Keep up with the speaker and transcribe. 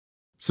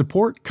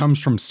Support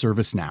comes from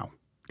ServiceNow,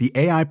 the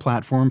AI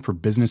platform for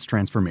business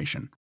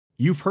transformation.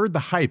 You've heard the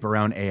hype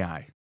around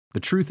AI. The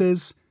truth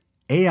is,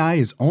 AI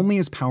is only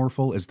as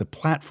powerful as the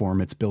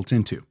platform it's built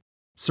into.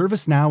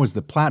 ServiceNow is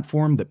the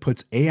platform that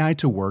puts AI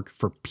to work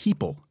for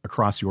people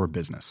across your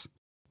business,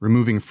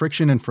 removing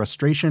friction and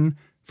frustration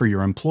for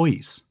your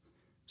employees,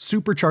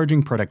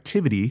 supercharging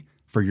productivity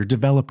for your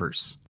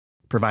developers,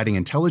 providing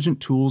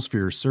intelligent tools for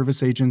your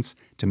service agents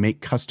to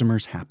make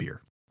customers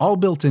happier. All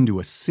built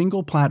into a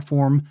single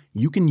platform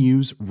you can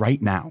use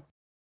right now.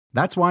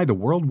 That's why the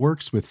world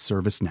works with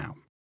ServiceNow.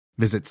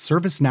 Visit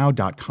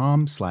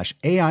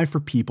servicenow.com/AI for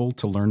people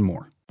to learn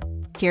more.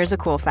 Here's a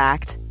cool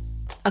fact.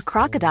 A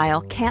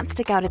crocodile can't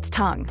stick out its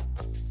tongue.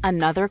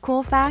 Another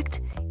cool fact,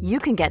 you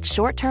can get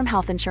short-term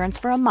health insurance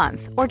for a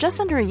month or just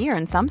under a year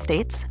in some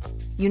states.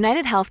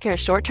 United Healthcare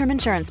short-term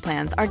insurance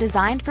plans are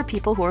designed for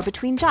people who are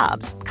between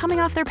jobs, coming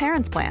off their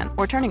parents' plan,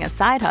 or turning a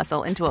side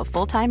hustle into a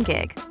full-time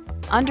gig.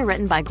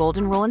 Underwritten by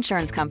Golden Rule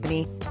Insurance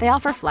Company, they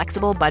offer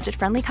flexible,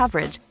 budget-friendly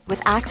coverage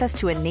with access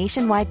to a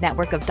nationwide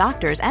network of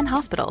doctors and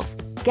hospitals.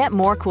 Get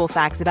more cool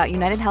facts about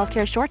United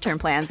Healthcare short-term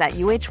plans at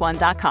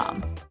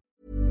uh1.com.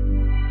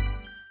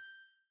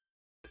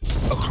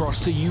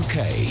 Across the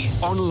UK,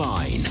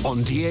 online,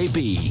 on DAB,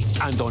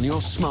 and on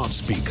your smart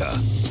speaker.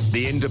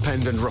 The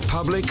Independent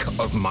Republic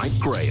of Mike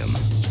Graham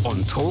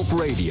on Talk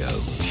Radio.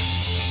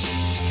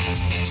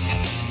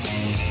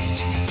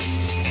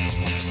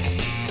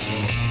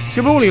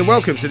 Good morning and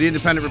welcome to the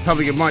Independent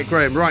Republic of Mike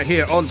Graham right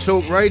here on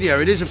Talk Radio.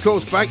 It is, of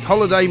course, Bank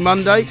Holiday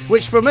Monday,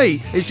 which for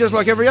me is just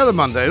like every other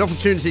Monday, an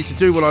opportunity to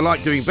do what I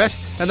like doing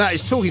best, and that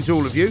is talking to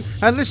all of you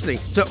and listening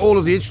to all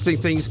of the interesting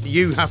things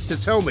you have to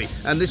tell me.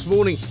 And this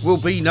morning will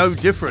be no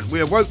different. We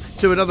awoke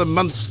to another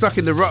month stuck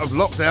in the rut of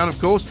lockdown, of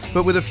course,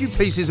 but with a few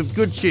pieces of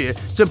good cheer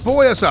to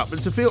buoy us up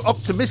and to feel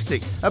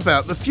optimistic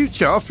about the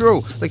future. After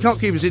all, they can't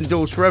keep us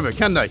indoors forever,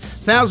 can they?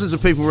 Thousands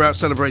of people were out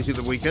celebrating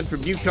the weekend,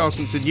 from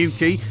Newcastle to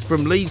Newquay,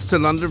 from Leeds to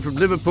London, from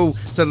Liverpool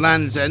to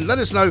Land's End. Let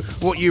us know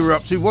what you were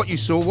up to, what you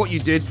saw, what you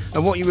did,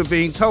 and what you were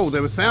being told.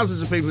 There were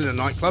thousands of people in a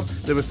nightclub.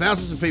 There were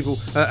thousands of people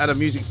at a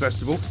music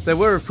festival. There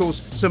were, of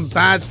course, some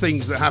bad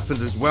things that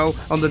happened as well.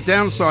 On the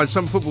downside,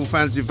 some football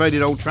fans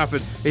invaded Old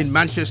Trafford in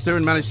Manchester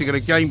and managed to get a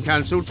game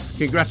cancelled.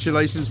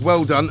 Congratulations,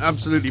 well done,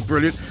 absolutely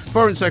brilliant.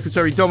 Foreign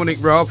Secretary Dominic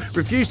Raab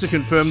refused to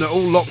confirm that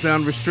all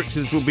lockdown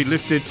restrictions will be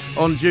lifted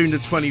on June the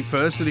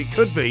 21st, and it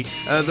could be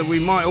that we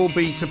might all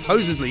be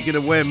supposedly going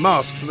to wear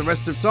masks for the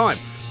rest of time.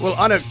 Well,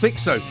 I don't think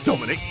so,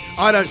 Dominic.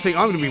 I don't think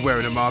I'm going to be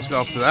wearing a mask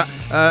after that,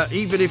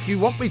 even if you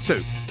want me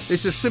to.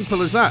 It's as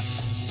simple as that.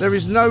 There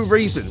is no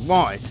reason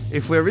why,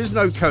 if there is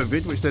no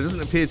COVID, which there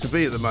doesn't appear to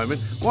be at the moment,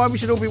 why we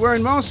should all be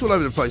wearing masks all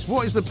over the place.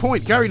 What is the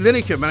point? Gary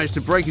Lineker managed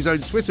to break his own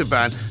Twitter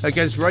ban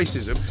against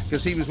racism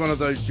because he was one of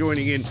those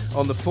joining in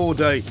on the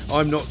 4-day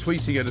I'm not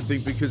tweeting anything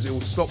because it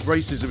will stop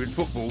racism in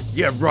football.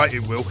 Yeah, right,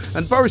 it will.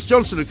 And Boris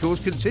Johnson, of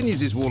course,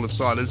 continues his wall of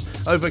silence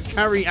over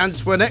Carrie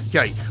Antoinette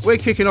Gate. We're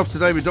kicking off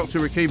today with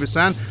Dr. Rakib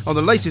Hassan on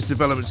the latest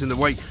developments in the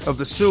wake of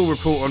the Sewell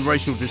report on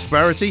racial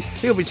disparity.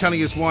 He'll be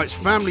telling us why it's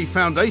family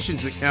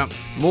foundations that count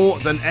more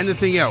than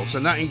anything else,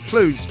 and that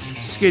includes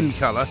skin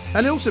colour,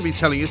 and he'll also be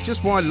telling us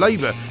just why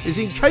Labour is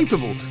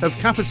incapable of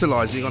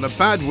capitalising on a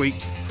bad week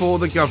for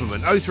the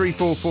government.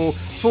 0344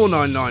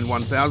 499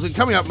 1000.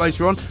 Coming up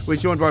later on, we're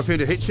joined by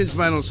Peter Hitchens,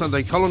 Mail on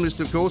Sunday columnist,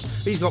 of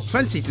course. He's got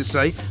plenty to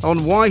say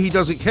on why he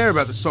doesn't care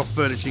about the soft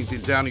furnishings in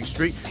Downing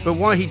Street, but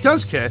why he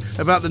does care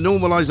about the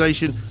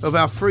normalisation of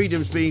our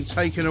freedoms being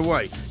taken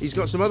away. He's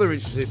got some other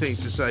interesting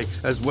things to say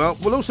as well.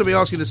 We'll also be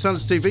asking the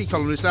Sun's TV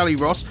columnist Ali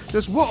Ross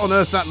just what on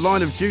earth that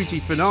Line of Duty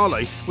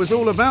finale was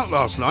all about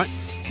last night.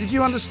 Did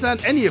you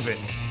understand any of it?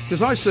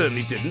 Because I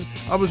certainly didn't.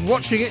 I was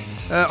watching it.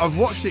 I've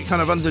watched it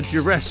kind of under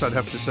duress, I'd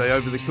have to say,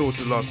 over the course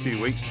of the last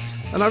few weeks.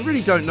 And I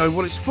really don't know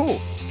what it's for,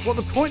 what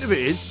the point of it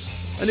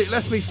is. And it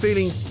left me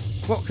feeling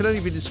what can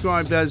only be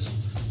described as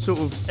sort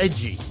of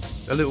edgy,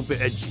 a little bit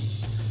edgy.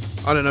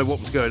 I don't know what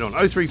was going on.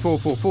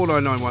 0344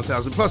 499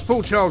 1000. Plus,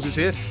 Paul Charles is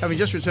here, having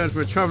just returned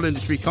from a travel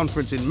industry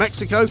conference in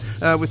Mexico,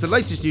 with the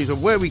latest news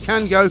on where we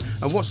can go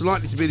and what's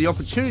likely to be the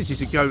opportunity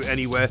to go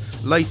anywhere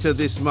later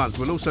this month.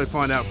 We'll also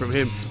find out from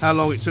him how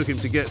long it took him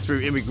to get through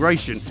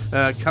immigration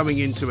coming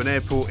into an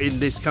airport in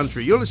this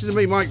country. You're listening to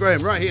me, Mike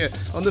Graham, right here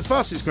on the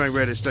fastest growing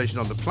radio station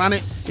on the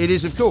planet. It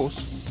is, of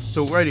course,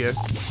 Talk Radio.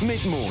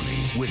 Mid-morning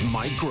with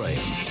Mike Graham.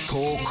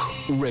 Talk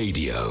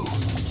Radio.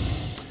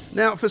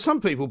 Now, for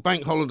some people,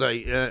 bank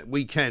holiday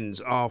weekends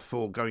are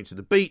for going to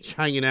the beach,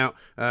 hanging out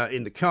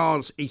in the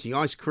cars, eating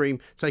ice cream,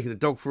 taking the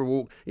dog for a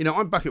walk. You know,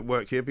 I'm back at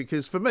work here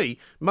because for me,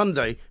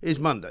 Monday is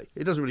Monday.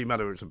 It doesn't really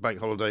matter if it's a bank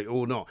holiday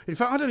or not. In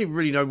fact, I don't even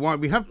really know why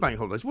we have bank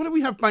holidays. What do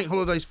we have bank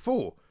holidays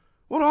for?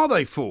 What are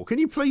they for? Can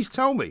you please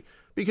tell me?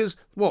 Because,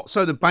 what,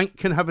 so the bank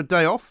can have a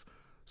day off?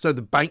 So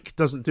the bank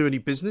doesn't do any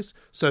business?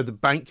 So the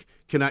bank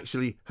can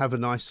actually have a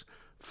nice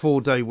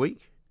 4-day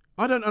week?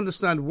 I don't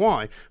understand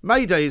why.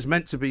 May Day is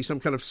meant to be some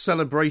kind of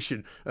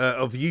celebration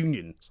of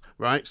unions,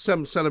 right?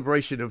 Some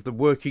celebration of the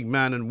working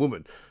man and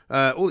woman.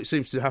 All it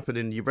seems to happen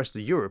in the rest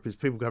of Europe is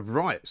people have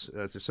riots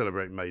to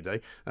celebrate May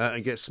Day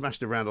and get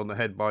smashed around on the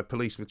head by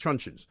police with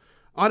truncheons.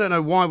 I don't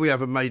know why we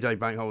have a May Day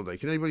bank holiday.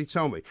 Can anybody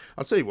tell me?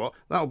 I'll tell you what,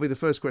 that'll be the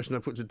first question I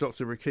put to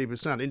Dr. Rakib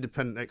Hassan,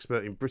 independent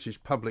expert in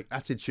British public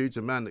attitudes,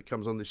 a man that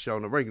comes on this show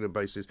on a regular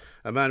basis,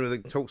 a man who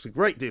talks a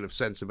great deal of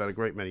sense about a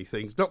great many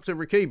things. Dr.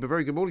 Rakib, a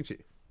very good morning to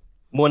you.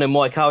 Morning,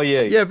 Mike. How are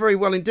you? Yeah, very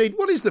well indeed.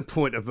 What is the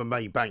point of a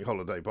May bank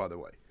holiday, by the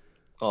way?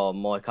 Oh,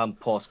 Mike, I'm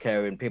past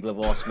caring. People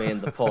have asked me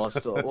in the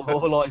past.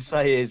 All I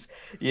say is,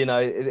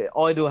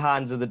 idle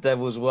hands are the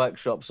devil's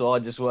workshop, so I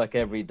just work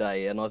every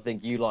day. And I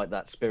think you like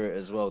that spirit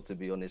as well, to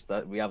be honest.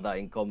 That we have that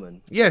in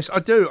common. Yes, I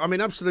do. I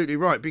mean, absolutely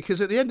right. Because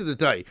at the end of the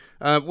day,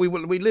 we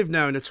live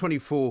now in a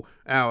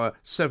 24-hour,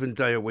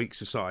 7-day-a-week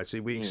society.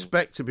 We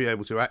expect to be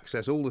able to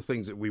access all the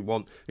things that we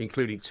want,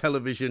 including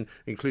television,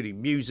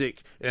 including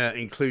music,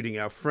 including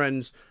our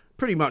friends,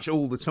 pretty much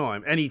all the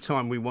time, any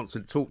time we want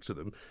to talk to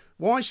them.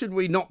 Why should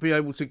we not be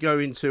able to go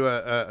into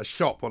a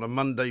shop on a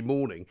Monday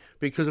morning?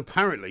 Because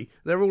apparently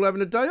they're all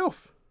having a day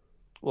off.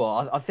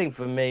 Well, I think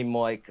for me,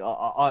 Mike,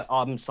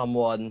 I'm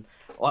someone.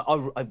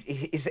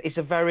 It's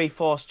a very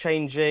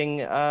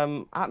fast-changing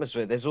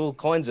atmosphere. There's all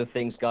kinds of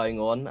things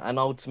going on, and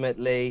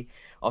ultimately,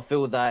 I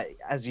feel that,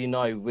 as you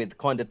know, with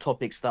kind of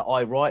topics that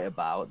I write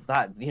about,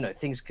 that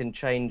things can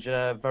change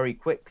very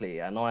quickly,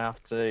 and I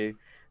have to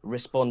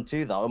respond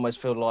to that. I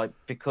almost feel like,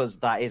 because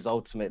that is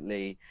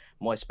ultimately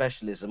my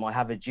specialism, I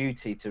have a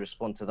duty to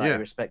respond to that,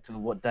 irrespective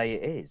of what day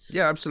it is.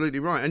 Yeah, absolutely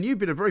right. And you've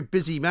been a very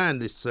busy man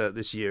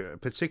this year,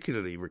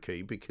 particularly,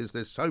 Rakib, because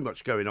there's so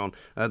much going on.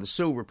 The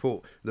Sill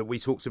report that we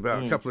talked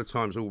about a couple of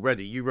times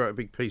already. You wrote a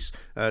big piece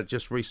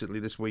just recently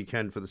this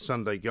weekend for the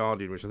Sunday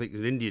Guardian, which I think is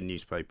an Indian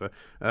newspaper,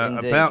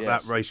 about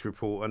that race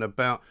report and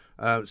about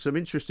some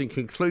interesting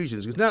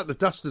conclusions. Because now that the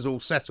dust has all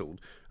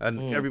settled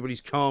and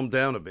everybody's calmed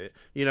down a bit,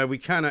 we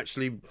can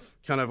actually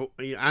kind of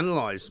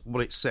analyse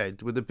what it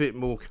said with a bit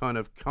more kind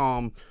of calm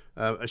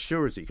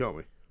assurity, can't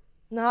we?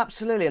 No,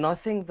 absolutely. And I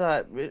think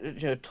that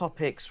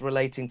topics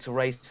relating to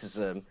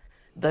racism,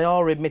 they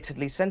are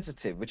admittedly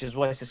sensitive, which is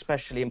why it's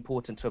especially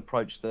important to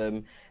approach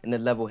them in a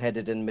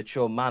level-headed and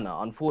mature manner.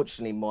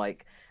 Unfortunately,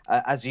 Mike,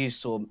 as you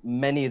saw,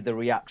 many of the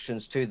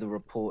reactions to the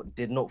report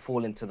did not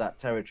fall into that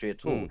territory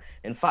at all.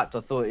 In fact,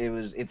 I thought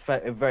it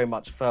very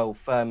much fell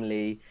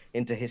firmly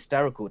into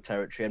hysterical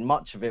territory, and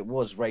much of it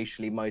was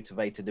racially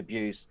motivated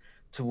abuse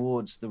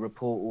towards the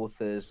report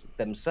authors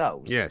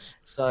themselves. Yes.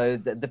 So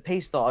the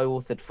piece that I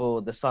authored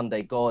for the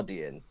Sunday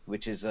Guardian,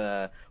 which is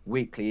a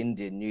weekly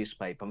Indian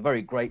newspaper, I'm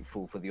very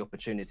grateful for the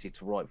opportunity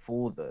to write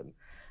for them.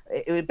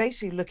 It was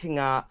basically looking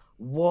at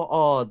what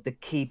are the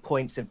key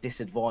points of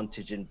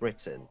disadvantage in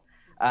Britain.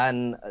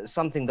 And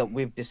something that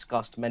we've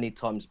discussed many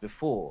times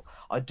before,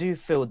 I do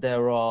feel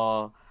there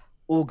are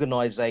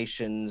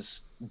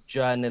organizations,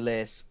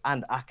 journalists,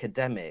 and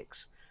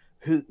academics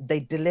who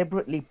they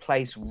deliberately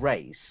place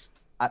race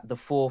at the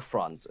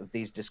forefront of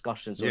these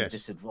discussions on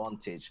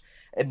disadvantage.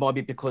 It might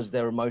be because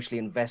they're emotionally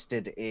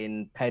invested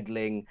in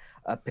peddling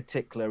a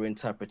particular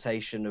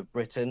interpretation of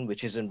Britain,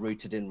 which isn't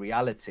rooted in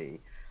reality.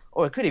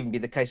 Or it could even be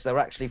the case they're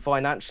actually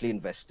financially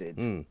invested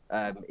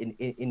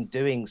in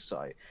doing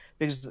so.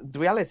 Because the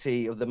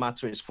reality of the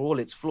matter is, for all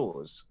its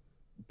flaws,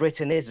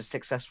 Britain is a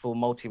successful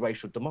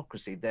multiracial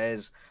democracy.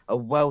 There's a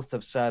wealth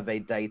of survey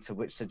data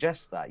which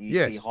suggests that. You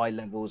see high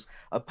levels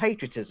of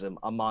patriotism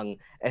among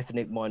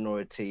ethnic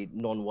minority,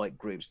 non-white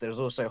groups. There's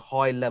also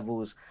high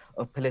levels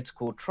of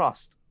political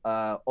trust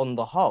on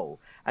the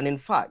whole. And in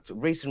fact,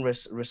 recent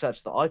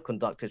research that I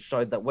conducted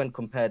showed that when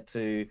compared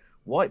to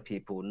white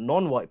people,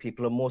 non-white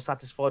people are more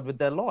satisfied with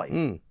their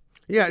life.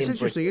 Yeah, it's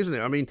interesting, isn't it?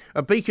 I mean,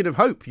 a beacon of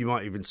hope, you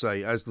might even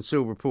say, as the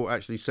Sill report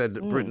actually said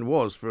that Britain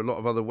was for a lot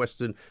of other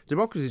Western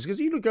democracies. Because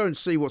you go and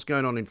see what's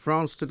going on in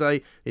France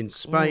today, in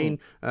Spain,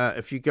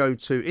 if you go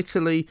to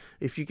Italy,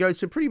 if you go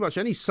to pretty much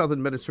any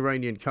southern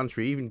Mediterranean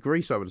country, even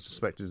Greece, I would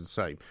suspect is the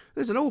same.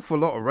 There's an awful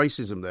lot of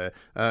racism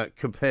there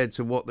compared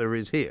to what there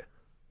is here.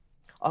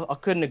 I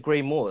couldn't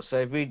agree more. So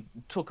if we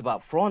talk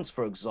about France,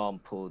 for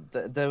example,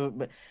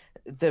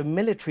 the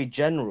military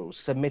generals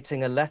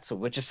submitting a letter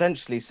which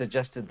essentially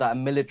suggested that a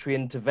military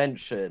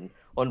intervention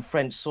on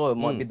French soil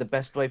might be the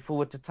best way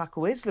forward to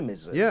tackle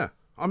Islamism. Yeah.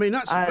 I mean,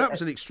 that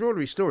was an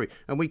extraordinary story.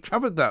 And we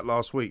covered that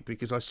last week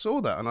because I saw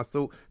that and I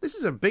thought, this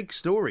is a big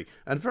story.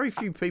 And very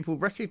few people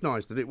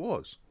recognised that it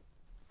was.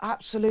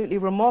 Absolutely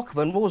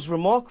remarkable. And what was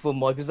remarkable,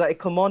 Mike, is that it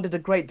commanded a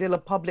great deal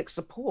of public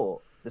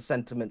support, the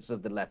sentiments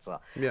of the letter.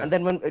 Yeah. And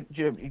then when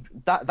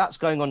that's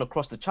going on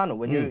across the channel,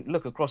 when you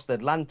look across the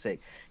Atlantic,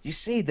 you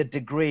see the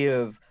degree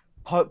of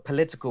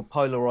political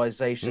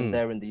polarization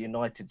there in the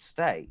United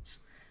States,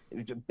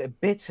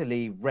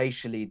 bitterly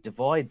racially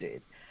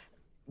divided.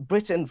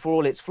 Britain, for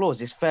all its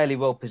flaws, is fairly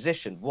well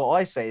positioned. What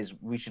I say is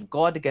we should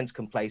guard against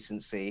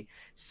complacency,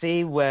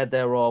 see where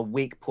there are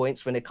weak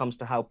points when it comes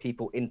to how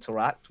people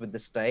interact with the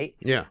state,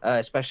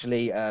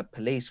 especially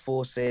police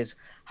forces,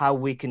 how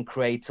we can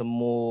create a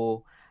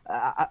more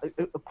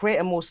create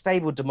a more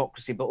stable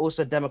democracy, but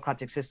also a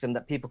democratic system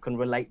that people can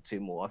relate to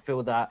more. I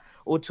feel that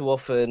all too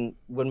often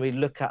when we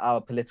look at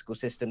our political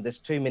system, there's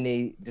too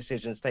many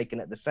decisions taken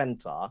at the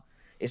center.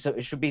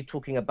 It should be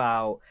talking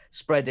about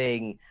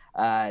spreading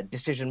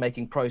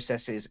decision-making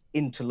processes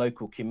into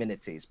local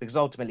communities, because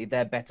ultimately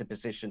they're better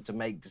positioned to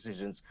make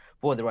decisions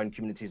for their own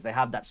communities. They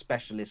have that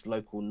specialist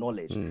local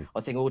knowledge.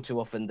 I think all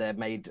too often their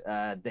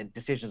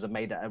decisions are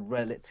made at a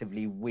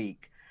relatively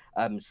weak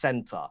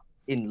center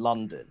in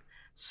London.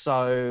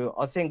 So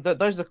I think that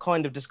those are the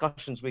kind of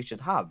discussions we should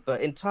have.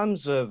 But in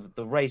terms of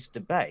the race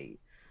debate,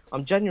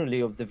 I'm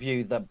genuinely of the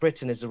view that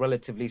Britain is a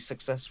relatively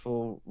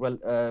successul Well,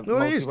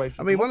 it is. I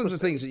mean, one of the democracy.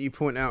 things that you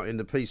point out in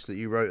the piece that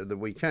you wrote at the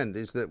weekend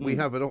is that we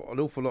have an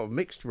awful lot of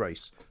mixed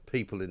race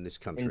people in this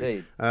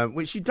country,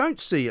 which you don't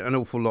see an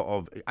awful lot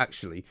of,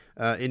 actually,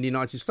 in the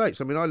United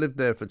States. I mean, I lived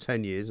there for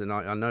 10 years, and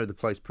I know the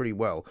place pretty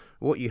well.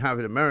 What you have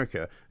in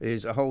America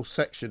is a whole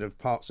section of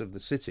parts of the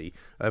city,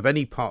 of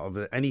any part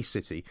of any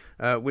city,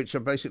 which are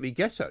basically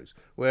ghettos,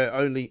 where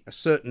only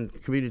certain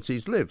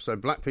communities live. So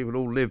black people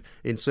all live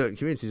in certain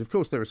communities. Of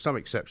course, there are some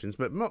exceptions,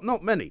 but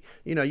not many.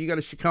 You know, you go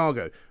to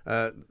Chicago,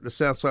 the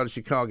south side of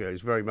Chicago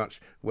is very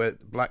much where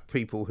black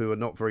people who are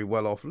not very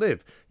well off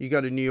live. You go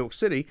to New York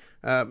City,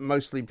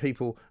 mostly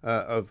people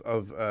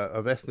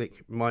of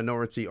ethnic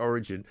minority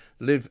origin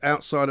live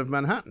outside of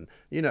Manhattan.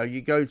 You know,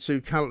 you go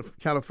to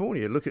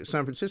California, look at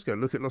San Francisco,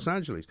 look at Los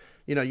Angeles.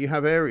 You know, you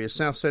have areas,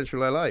 South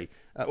Central LA,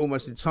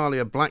 almost entirely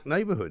a black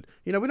neighborhood.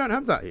 You know, we don't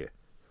have that here.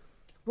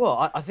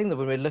 Well, I think that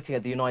when we're looking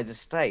at the United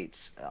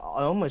States,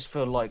 I almost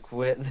feel like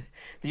the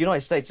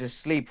United States is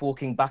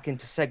sleepwalking back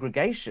into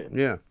segregation.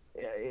 Yeah.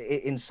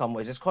 In some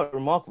ways, it's quite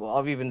remarkable.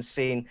 I've even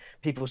seen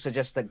people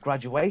suggest that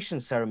graduation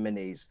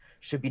ceremonies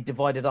should be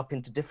divided up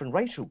into different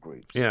racial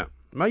groups. Yeah,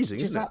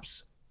 amazing, isn't it?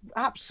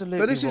 Absolutely.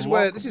 But this is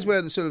where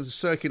the sort of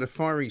circular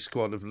firing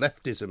squad of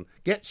leftism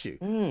gets you,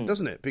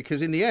 doesn't it?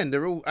 Because in the end,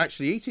 they're all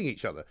actually eating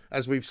each other,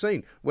 as we've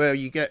seen. Where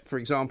you get, for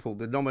example,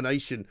 the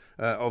nomination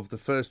of the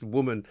first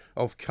woman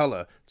of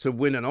colour to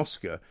win an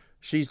Oscar.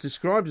 She's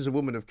described as a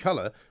woman of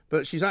colour,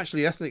 but she's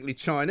actually ethnically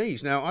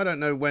Chinese. Now, I don't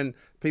know when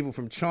people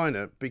from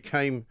China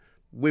became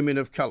women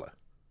of colour.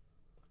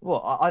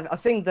 Well, I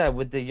think there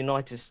with the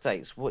United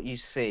States, what you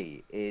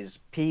see is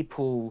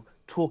people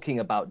talking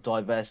about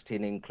diversity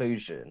and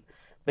inclusion,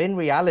 but in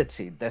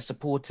reality, they're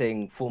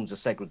supporting forms of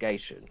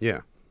segregation.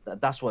 Yeah.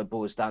 That's what it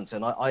boils down to.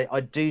 And I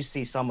do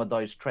see some of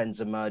those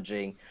trends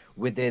emerging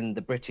within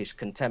the British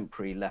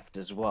contemporary left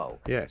as well.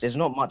 Yes. There's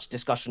not much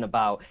discussion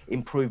about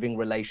improving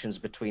relations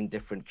between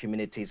different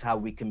communities, how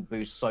we can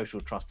boost social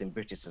trust in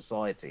British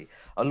society.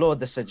 A lot of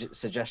the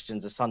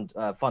suggestions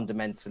are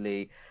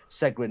fundamentally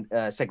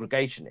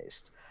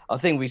segregationist. I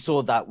think we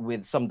saw that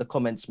with some of the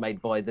comments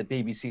made by the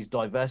BBC's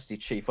diversity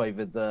chief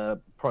over the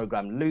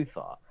programme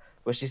Luther,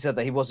 where she said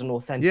that he wasn't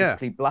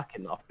authentically black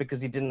enough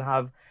because he didn't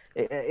have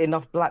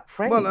enough black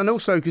friends. Well, and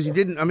also because he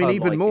didn't, I mean,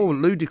 even more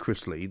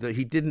ludicrously, that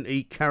he didn't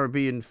eat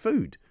Caribbean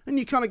food. And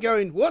you're kind of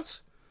going,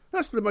 what?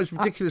 That's the most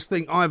ridiculous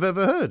thing I've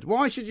ever heard.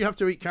 Why should you have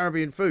to eat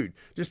Caribbean food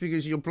just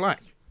because you're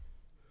black?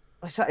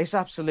 It's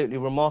absolutely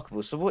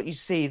remarkable. So what you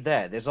see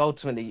there's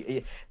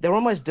ultimately, they're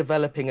almost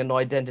developing an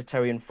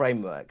identitarian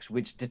framework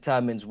which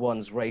determines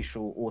one's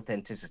racial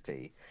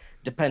authenticity,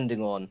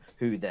 depending on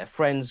who they're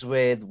friends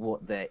with,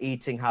 what their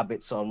eating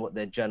habits are, and what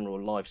their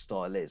general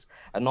lifestyle is.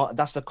 And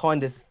that's the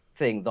kind of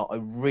thing that I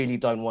really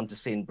don't want to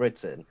see in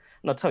Britain.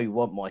 And I'll tell you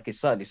what, Mike, it's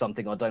certainly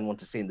something I don't want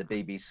to see in the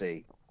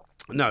BBC.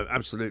 No,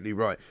 absolutely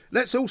right.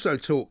 Let's also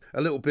talk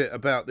a little bit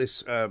about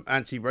this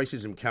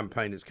anti-racism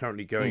campaign that's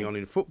currently going on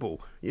in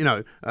football. You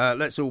know,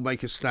 let's all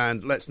make a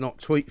stand. Let's not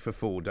tweet for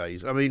 4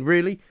 days. I mean,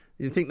 really?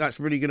 You think that's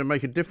really going to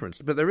make a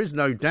difference? But there is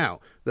no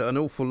doubt that an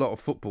awful lot of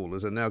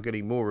footballers are now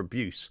getting more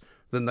abuse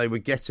than they were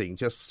getting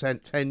just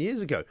 10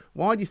 years ago.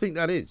 Why do you think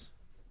that is?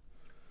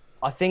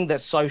 I think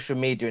that social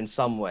media, in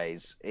some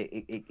ways,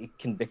 it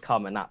can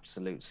become an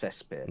absolute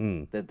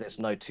cesspit. There's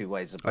no two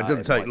ways about it. It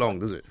doesn't take long,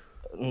 does it?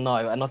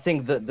 No, and I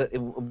think that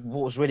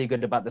what was really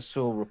good about the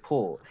Sewell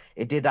report,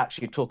 it did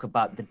actually talk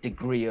about the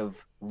degree of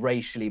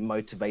racially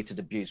motivated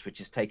abuse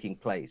which is taking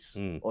place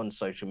on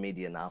social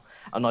media now.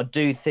 And I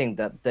do think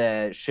that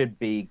there should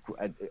be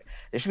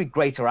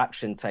greater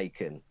action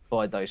taken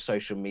by those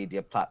social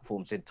media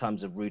platforms in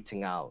terms of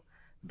rooting out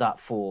that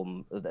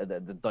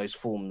those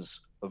forms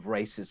of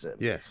racism.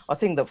 Yes. I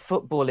think that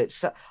football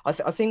itself, I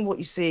think what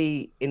you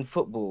see in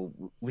football,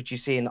 which you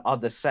see in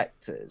other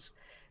sectors,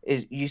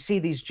 is you see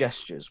these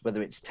gestures,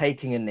 whether it's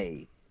taking a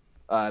knee,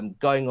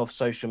 going off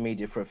social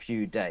media for a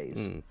few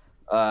days,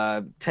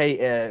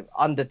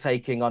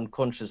 undertaking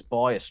unconscious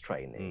bias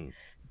training.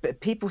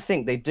 But people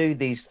think they do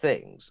these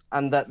things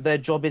and that their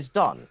job is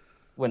done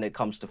when it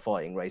comes to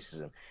fighting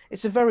racism.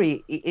 It's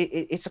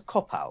it's a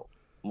cop-out,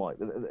 Mike,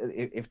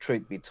 if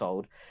truth be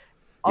told.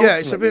 Yeah,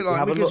 it's a bit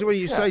like, because when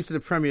you say to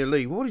the Premier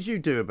League, what did you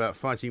do about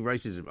fighting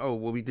racism? Oh,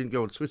 well, we didn't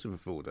go on Twitter for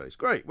 4 days.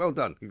 Great, well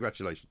done,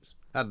 congratulations.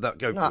 How did that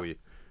go for you?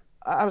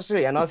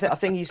 Absolutely, and I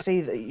think you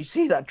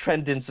see that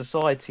trend in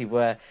society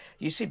where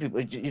you see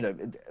people,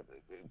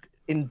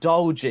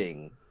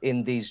 indulging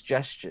in these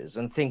gestures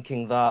and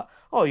thinking that,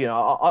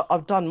 oh,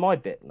 I've done my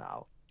bit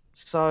now.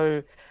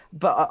 So,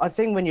 but I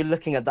think when you're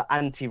looking at the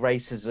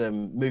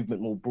anti-racism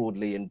movement more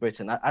broadly in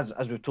Britain, as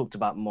we've talked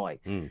about,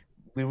 Mike,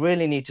 we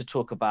really need to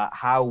talk about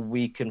how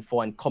we can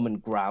find common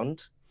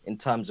ground in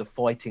terms of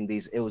fighting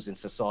these ills in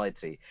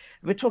society.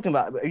 We're talking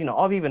about,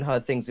 I've even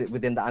heard things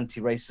within the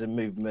anti-racism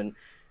movement,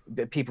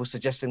 people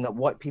suggesting that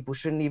white people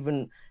shouldn't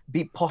even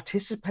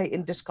participate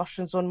in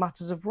discussions on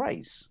matters of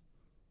race,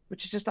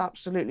 which is just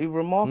absolutely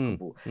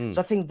remarkable. So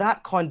I think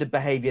that kind of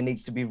behavior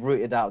needs to be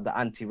rooted out of the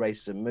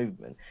anti-racism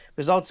movement,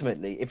 because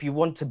ultimately, if you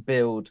want to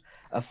build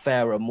a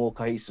fairer, more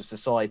cohesive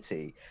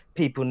society,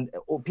 people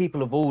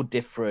of all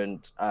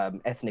different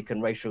ethnic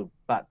and racial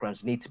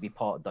backgrounds need to be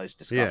part of those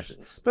discussions.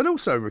 Yes. But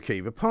also,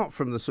 Rakib, apart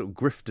from the sort of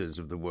grifters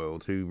of the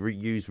world who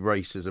use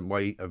race as a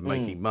way of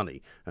making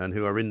money and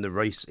who are in the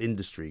race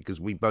industry, because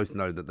we both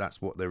know that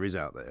that's what there is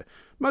out there,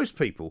 most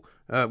people,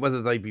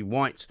 whether they be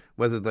white,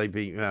 whether they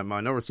be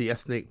minority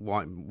ethnic,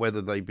 white,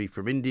 whether they be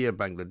from India,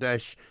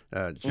 Bangladesh,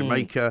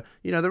 Jamaica,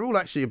 they're all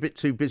actually a bit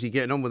too busy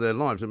getting on with their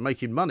lives and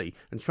making money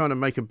and trying to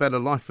make a better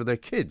life for their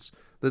kids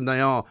than they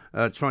are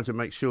trying to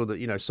make sure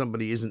that,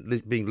 somebody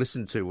isn't being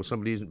listened to or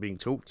somebody isn't being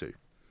talked to.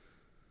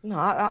 No,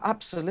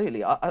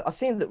 absolutely. I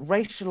think that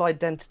racial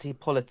identity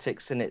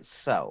politics in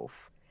itself,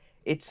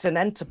 it's an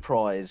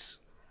enterprise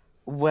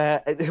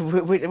where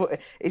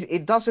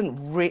it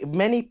doesn't.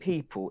 Many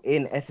people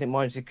in ethnic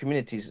minority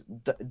communities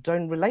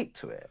don't relate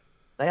to it.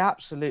 They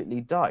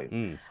absolutely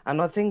don't. And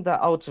I think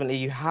that ultimately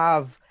you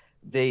have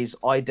these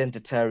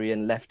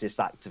identitarian leftist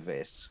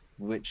activists,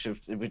 which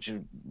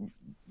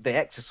they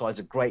exercise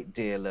a great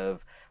deal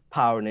of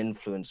power and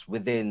influence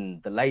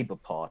within the Labour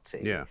Party.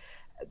 Yeah.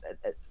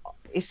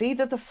 It's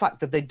either the fact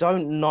that they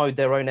don't know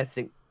their own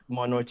ethnic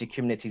minority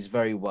communities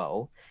very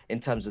well in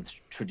terms of the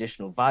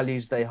traditional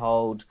values they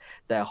hold,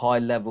 their high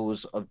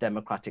levels of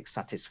democratic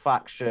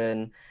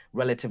satisfaction,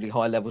 relatively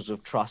high levels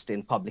of trust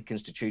in public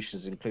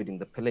institutions, including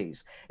the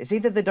police. It's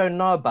either they don't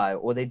know about it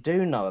or they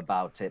do know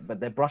about it, but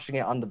they're brushing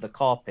it under the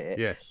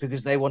carpet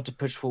because they want to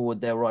push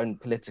forward their own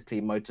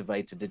politically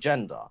motivated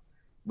agenda,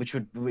 which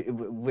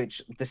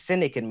the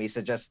cynic in me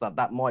suggests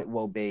that might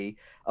well be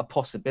a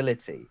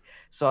possibility.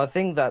 So I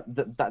think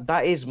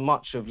that is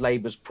much of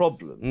Labour's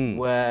problem,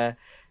 where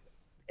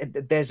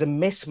there's a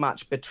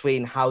mismatch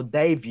between how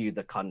they view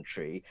the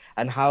country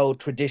and how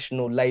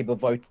traditional Labour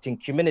voting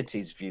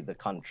communities view the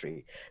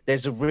country.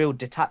 There's a real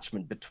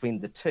detachment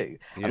between the two.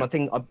 Yeah. And I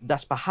think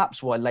that's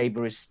perhaps why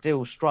Labour is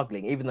still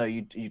struggling, even though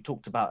you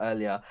talked about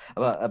earlier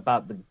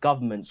about the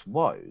government's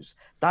woes.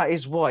 That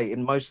is why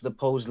in most of the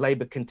polls,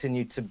 Labour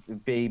continue to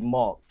be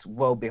marked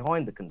well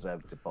behind the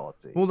Conservative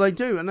Party. Well, they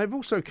do. And they've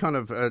also kind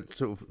of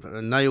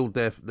nailed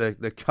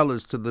their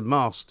colours to the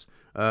mast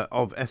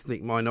of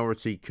ethnic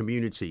minority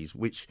communities,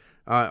 which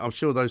I'm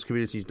sure those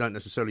communities don't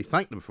necessarily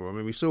thank them for. I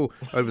mean, we saw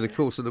over the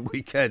course of the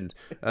weekend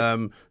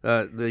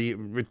the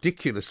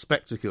ridiculous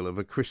spectacle of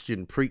a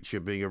Christian preacher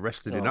being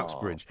arrested in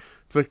Uxbridge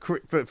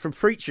for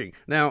preaching.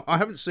 Now, I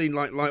haven't seen,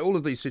 like all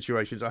of these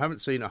situations, I haven't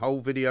seen a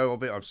whole video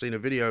of it. I've seen a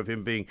video of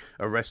him being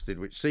arrested,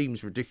 which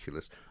seems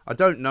ridiculous. I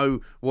don't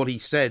know what he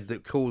said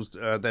that caused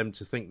them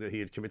to think that he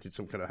had committed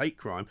some kind of hate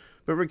crime.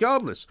 But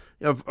regardless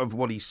of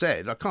what he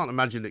said, I can't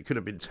imagine it could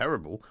have been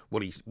terrible,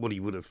 what he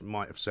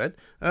might have said.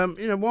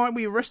 Why are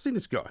we arresting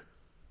this guy?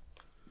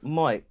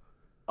 Mike,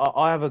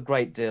 I have a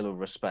great deal of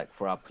respect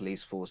for our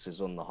police forces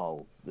on the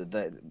whole.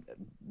 The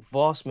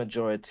vast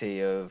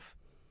majority of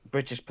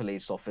British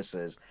police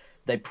officers,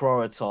 they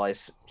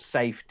prioritise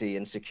safety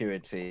and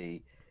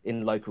security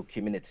in local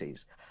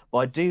communities. But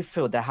I do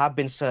feel there have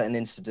been certain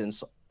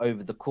incidents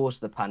over the course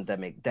of the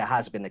pandemic. There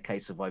has been a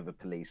case of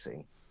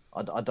over-policing.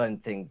 I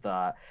don't think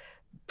that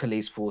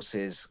police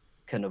forces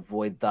can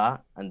avoid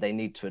that, and they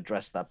need to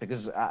address that,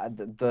 because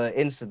the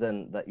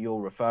incident that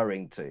you're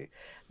referring to,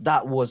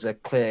 that was a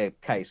clear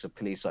case of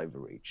police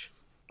overreach.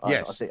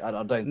 Yes,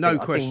 I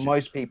think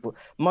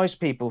most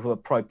people who are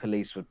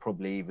pro-police would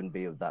probably even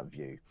be of that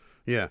view.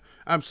 Yeah,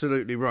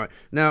 absolutely right.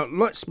 Now,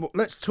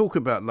 let's talk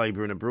about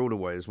Labour in a broader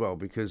way as well,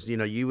 because,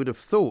 you would have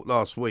thought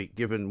last week,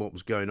 given what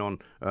was going on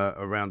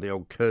around the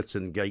old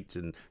Curtin Gate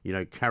and,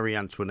 Carrie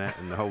Antoinette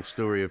and the whole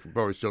story of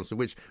Boris Johnson,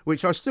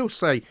 which I still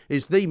say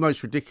is the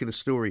most ridiculous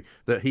story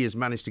that he has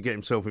managed to get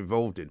himself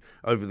involved in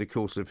over the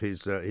course of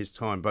his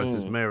time, both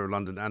as Mayor of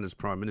London and as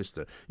Prime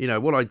Minister.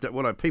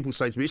 What people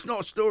say to me, it's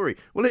not a story.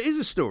 Well, it is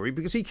a story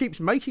because he keeps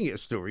making it a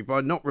story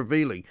by not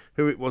revealing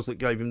who it was that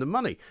gave him the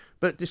money.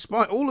 But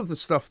despite all of the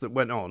stuff that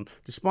went on,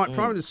 despite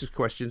Prime Minister's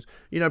questions,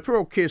 poor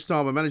old Keir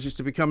Starmer manages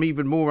to become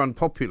even more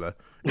unpopular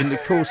in the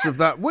course of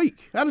that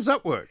week. How does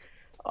that work?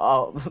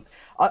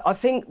 I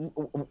think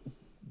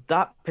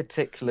that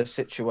particular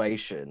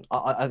situation,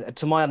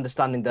 to my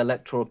understanding, the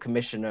Electoral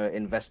Commissioner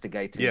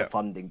investigating the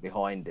funding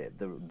behind it,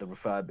 the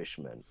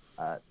refurbishment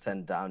at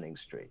 10 Downing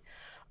Street.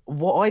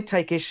 What I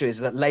take issue is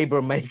that Labour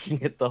are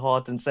making it the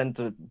heart and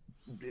centre,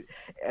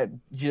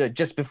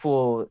 just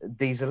before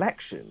these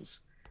elections.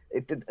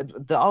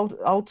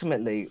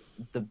 Ultimately,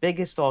 the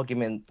biggest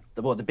argument,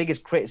 the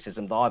biggest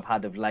criticism that I've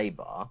had of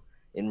Labour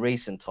in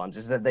recent times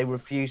is that they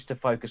refuse to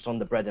focus on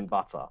the bread and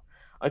butter.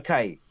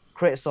 Okay,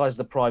 criticize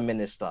the Prime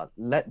Minister,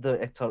 let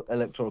the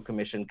Electoral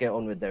Commission get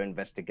on with their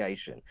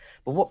investigation.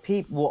 But what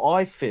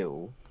I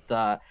feel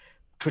that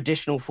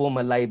traditional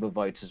former Labour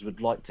voters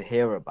would like to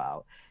hear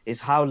about is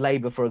how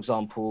Labour, for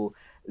example,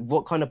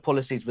 what kind of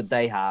policies would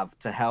they have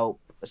to help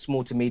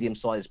small to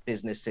medium-sized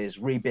businesses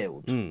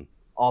rebuild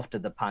after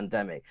the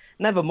pandemic?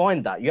 Never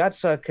mind that. You had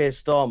Sir Keir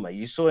Starmer.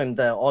 You saw him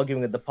there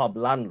arguing with the pub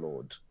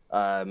landlord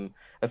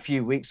a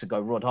few weeks ago,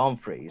 Rod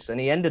Humphreys, and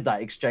he ended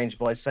that exchange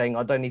by saying,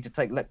 I don't need to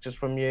take lectures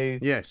from you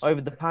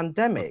over the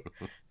pandemic.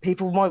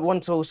 People might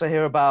want to also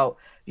hear about,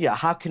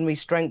 how can we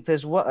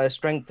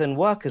strengthen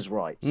workers'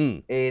 rights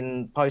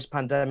in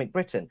post-pandemic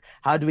Britain?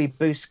 How do we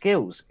boost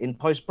skills in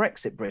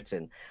post-Brexit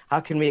Britain? How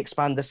can we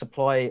expand the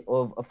supply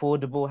of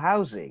affordable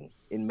housing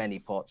in many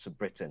parts of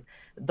Britain?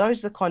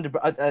 Those are the kind of...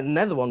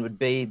 Another one would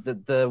be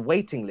the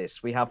waiting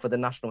lists we have for the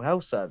National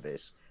Health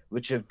Service,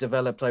 which have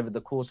developed over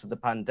the course of the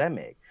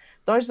pandemic.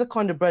 Those are the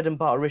kind of bread and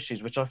butter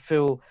issues which I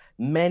feel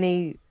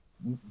many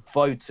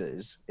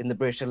voters in the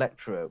British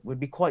electorate would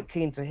be quite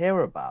keen to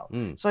hear about.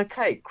 So,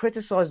 okay,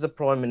 criticise the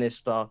Prime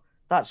Minister,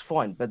 that's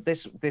fine. But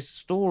this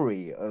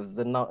story of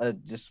the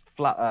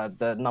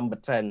number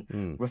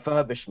 10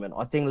 refurbishment,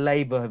 I think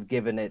Labour have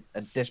given it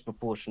a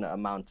disproportionate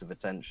amount of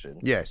attention.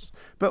 Yes,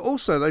 but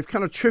also they've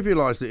kind of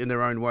trivialised it in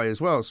their own way as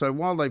well. So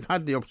while they've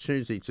had the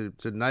opportunity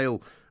to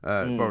nail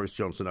Boris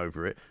Johnson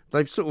over it,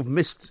 they've sort of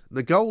missed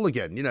the goal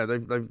again.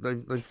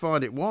 They've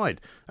fired it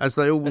wide, as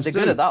they always do.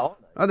 They're good at that, aren't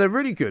they? Oh, they're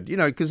really good,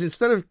 because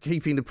instead of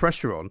keeping the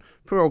pressure on,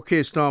 poor old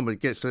Keir Starmer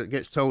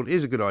gets told,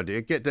 here's a good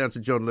idea, get down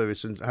to John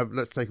Lewis and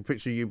let's take a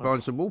picture of you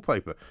buying some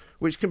wallpaper,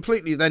 which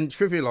completely then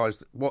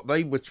trivialised what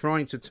they were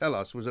trying to tell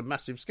us was a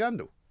massive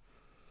scandal.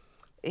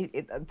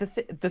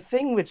 The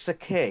thing with Sir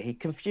Keir, he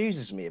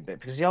confuses me a bit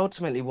because he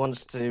ultimately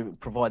wants to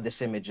provide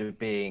this image of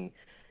being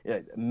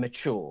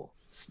mature,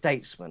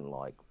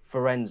 statesman-like,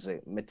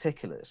 forensic,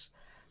 meticulous.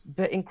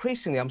 But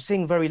increasingly, I'm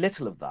seeing very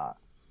little of that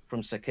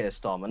from Sir Keir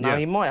Starmer. Now,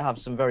 he might have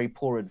some very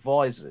poor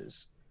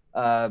advisors.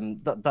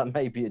 That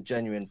may be a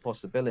genuine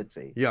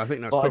possibility. Yeah, I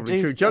think that's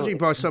probably true. Judging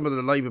by some of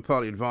the Labour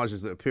Party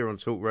advisors that appear on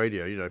Talk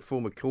Radio,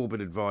 former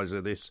Corbyn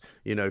advisor this,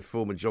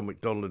 former John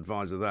McDonnell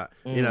advisor that,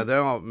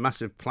 there are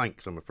massive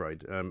planks, I'm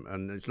afraid.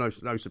 And it's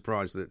no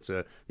surprise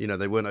that,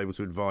 they weren't able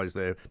to advise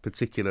their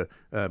particular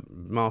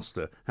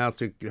master how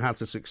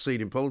to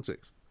succeed in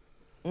politics.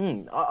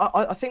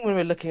 I think when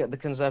we're looking at the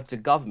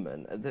Conservative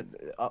government,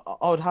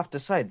 I would have to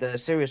say there are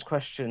serious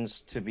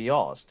questions to be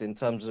asked in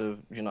terms of,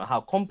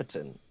 how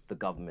competent the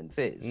government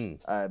is in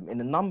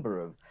a number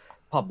of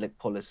public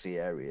policy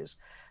areas.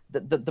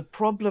 The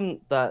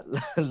problem that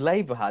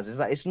Labour has is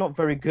that it's not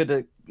very good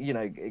at,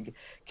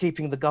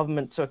 keeping the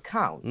government to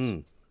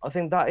account. I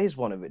think that is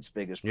one of its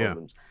biggest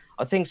problems.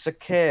 I think Sir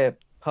Keir,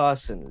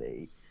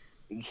 personally,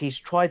 he's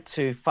tried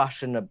to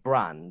fashion a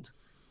brand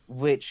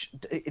which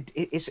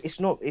it's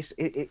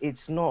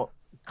not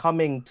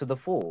coming to the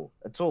fore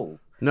at all.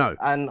 No.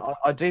 And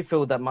I do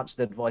feel that much of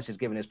the advice he's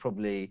given is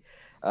probably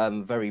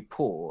very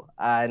poor.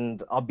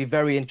 And I'll be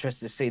very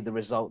interested to see the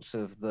results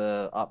of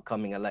the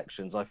upcoming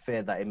elections. I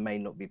fear that it may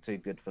not be too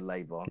good for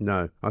Labour.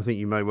 No, I think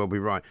you may well be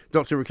right.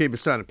 Dr. Rakib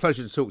Hassan, a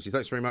pleasure to talk to you.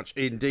 Thanks very much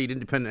indeed.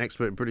 Independent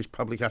expert in British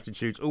public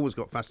attitudes. Always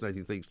got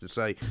fascinating things to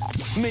say.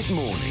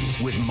 Mid-morning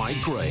with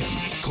Mike Graham.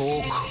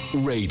 Talk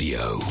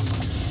Radio.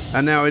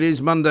 And now it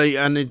is Monday,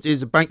 and it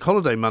is a bank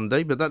holiday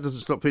Monday, but that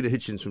doesn't stop Peter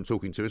Hitchens from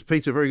talking to us.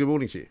 Peter, very good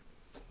morning to you.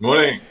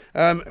 Morning.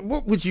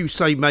 What would you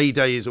say May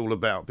Day is all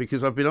about?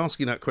 Because I've been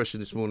asking that question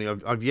this morning.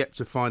 I've yet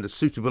to find a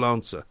suitable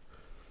answer.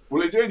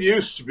 Well, it did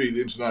used to be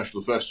the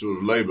International Festival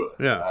of Labour.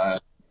 Yeah.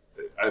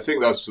 I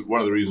think that's one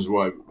of the reasons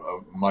why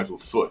Michael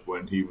Foot,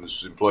 when he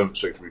was Employment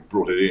Secretary,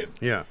 brought it in.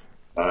 Yeah.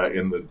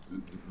 In the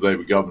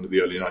Labour government of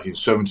the early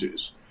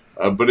 1970s.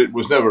 But it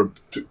was never a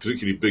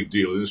particularly big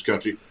deal in this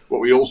country.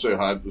 What we also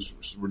had was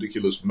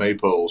ridiculous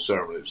maypole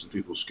ceremonies and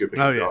people skipping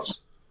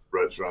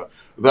roads around.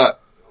 That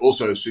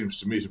also seems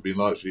to me to be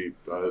largely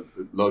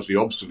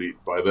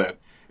obsolete by then.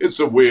 It's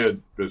a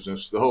weird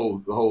business. The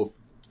whole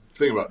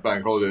thing about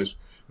bank holidays,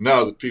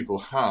 now that people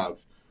have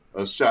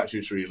a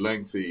statutory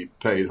lengthy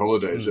paid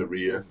holidays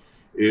every year,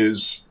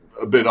 is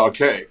a bit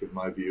archaic in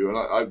my view. And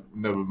I've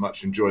never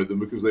much enjoyed them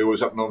because they always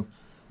happen on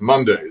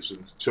Mondays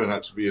and turn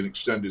out to be an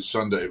extended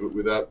Sunday, but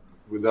without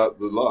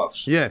the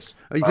laughs. Yes,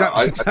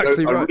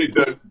 exactly right. I really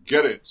don't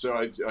get it.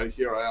 So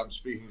here I am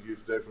speaking to you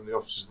today from the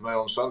offices of the Mail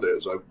on Sunday,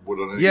 as I would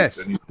on any...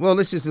 Yes, well,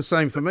 this is the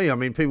same for me. I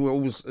mean, people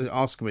always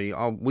ask me,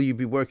 will you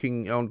be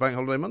working on Bank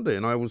Holiday Monday?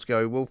 And I always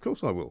go, well, of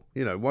course I will.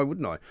 Why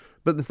wouldn't I?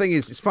 But the thing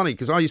is, it's funny,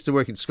 because I used to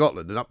work in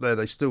Scotland, and up there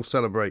they still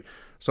celebrate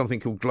something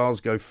called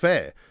Glasgow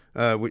Fair,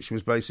 which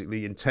was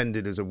basically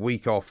intended as a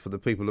week off for the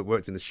people that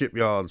worked in the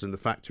shipyards and the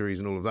factories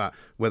and all of that,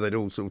 where they'd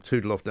all sort of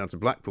toodle off down to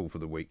Blackpool for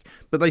the week.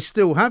 But they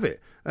still have it.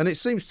 And it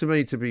seems to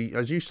me to be,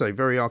 as you say,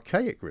 very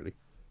archaic, really.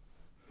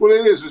 Well,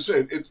 it is.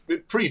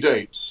 It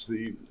predates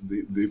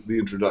the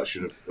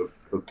introduction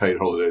of paid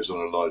holidays on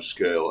a large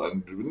scale,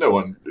 and no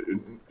one's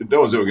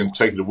ever going to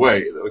take it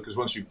away, because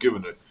once you've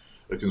given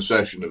a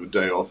concession of a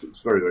day off.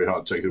 It's very, very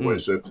hard to take it away.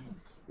 So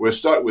we're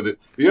stuck with it.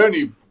 The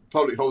only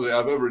public holiday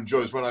I've ever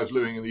enjoyed is when I was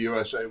living in the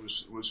USA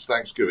was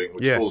Thanksgiving,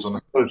 which falls on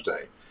a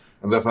Thursday,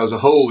 and therefore has a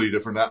wholly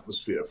different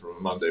atmosphere from a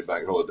Monday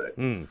bank holiday.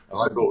 And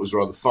I thought it was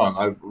rather fun.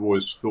 I've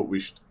always thought we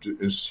should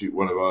institute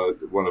one of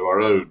our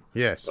own.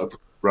 Yes.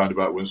 Round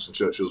about Winston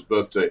Churchill's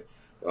birthday,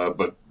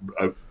 but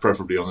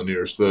preferably on the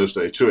nearest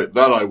Thursday to it.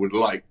 That I would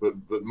like, but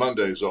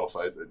Mondays off,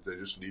 they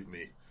just leave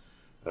me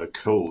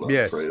cold, I'm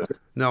afraid.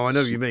 No, I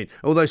know what you mean.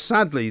 Although,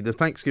 sadly, the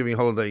Thanksgiving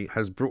holiday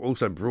has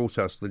also brought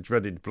us the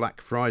dreaded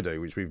Black Friday,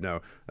 which we've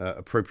now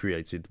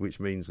appropriated, which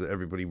means that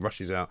everybody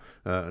rushes out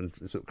and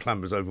sort of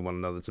clambers over one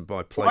another to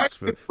buy plates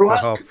for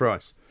half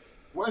price.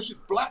 Why is it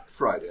Black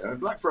Friday? I mean,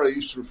 Black Friday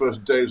used to refer to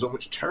days on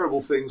which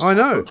terrible things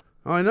happen.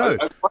 I know.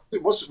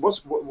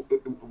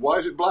 Why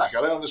is it black?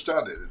 I don't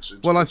understand it.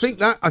 I think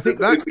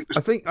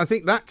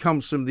that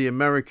comes from the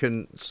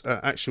American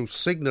actual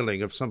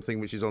signalling of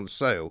something which is on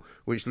sale,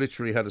 which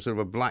literally had a sort of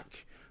a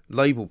black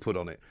label put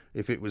on it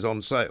if it was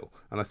on sale,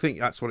 and I think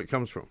that's what it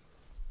comes from.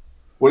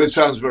 Well, it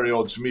sounds very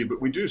odd to me,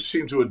 but we do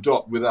seem to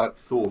adopt without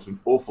thought an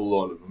awful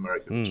lot of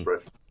American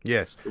expression.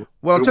 Yes.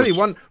 Well, I'll tell you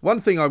one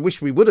thing I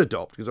wish we would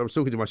adopt, because I was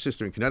talking to my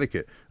sister in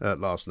Connecticut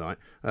last night,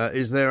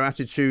 is their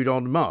attitude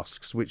on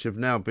masks, which have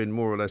now been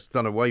more or less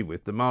done away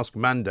with. The mask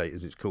mandate,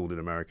 as it's called in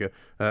America,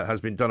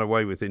 has been done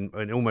away with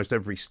in almost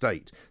every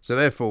state. So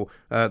therefore,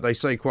 they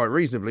say quite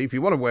reasonably, if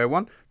you want to wear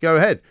one, go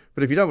ahead.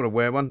 But if you don't want to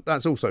wear one,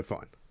 that's also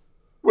fine.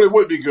 Well, it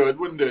would be good,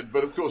 wouldn't it?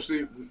 But of course,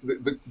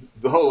 the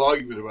whole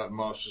argument about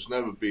masks has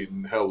never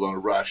been held on a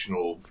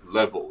rational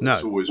level. No.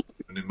 It's always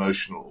been an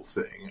emotional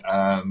thing,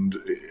 and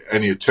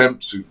any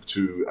attempt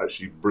to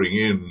actually bring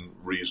in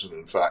reason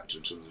and fact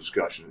into the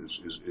discussion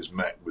is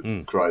met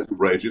with cries of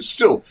rage. It's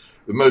still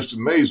the most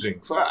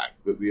amazing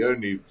fact that the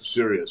only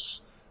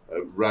serious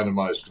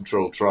randomized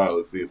controlled trial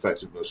of the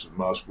effectiveness of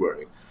mask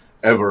wearing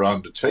ever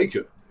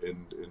undertaken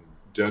in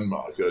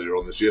Denmark earlier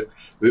on this year,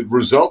 the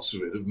results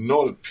of it have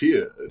not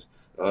appeared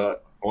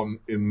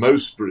in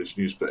most British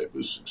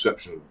newspapers,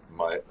 exception of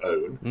my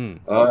own,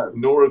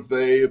 nor have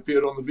they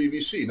appeared on the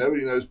BBC.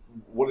 Nobody knows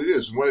what it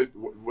is, and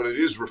when it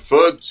is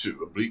referred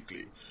to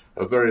obliquely,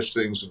 various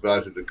things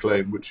about it are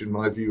claimed, which in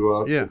my view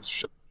are,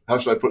 how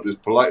should I put this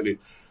politely,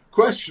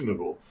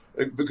 questionable.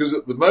 Because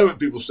at the moment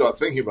people start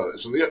thinking about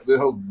this, and the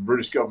whole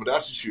British government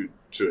attitude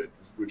to it,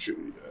 which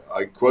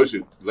I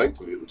quoted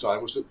lengthily at the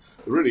time, was that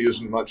there really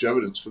isn't much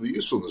evidence for the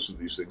usefulness of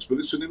these things, but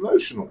it's an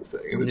emotional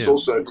thing, and it's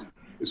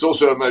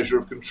also a measure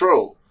of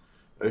control.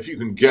 If you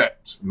can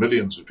get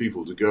millions of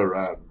people to go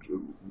around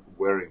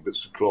wearing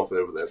bits of cloth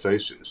over their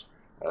faces,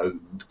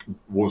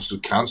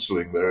 almost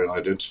cancelling their own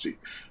identity,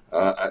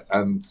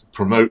 and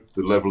promote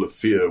the level of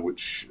fear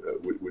which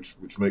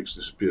makes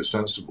this appear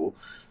sensible,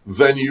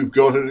 then you've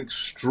got an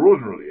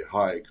extraordinarily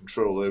high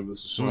control over the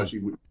society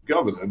which you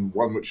govern, and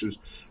one which is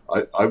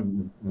I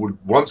would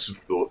once have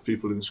thought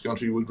people in this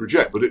country would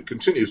reject, but it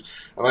continues.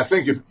 And I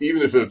think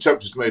even if an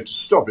attempt is made to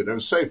stop it, and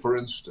say, for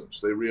instance,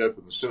 they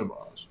reopen the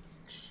cinemas,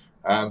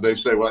 and they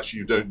say, well,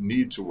 actually, you don't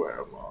need to wear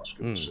a mask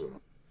in the cinema.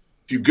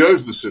 If you go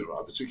to the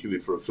cinema, particularly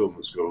for a film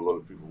that's got a lot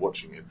of people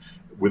watching it,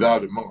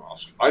 without a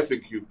mask, I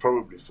think you'd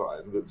probably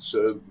find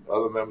that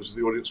other members of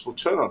the audience will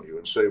turn on you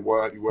and say, why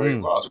aren't you wearing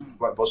a mask? It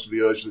might possibly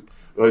urge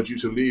you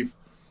to leave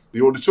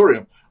the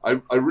auditorium. I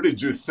really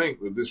do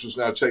think that this has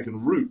now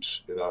taken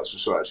root in our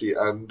society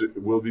and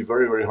will be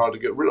very, very hard to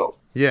get rid of.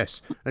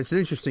 Yes, it's an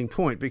interesting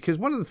point, because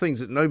one of the things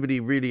that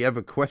nobody really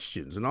ever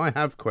questions, and I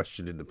have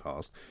questioned in the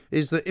past,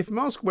 is that if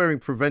mask wearing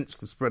prevents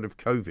the spread of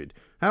COVID,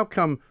 how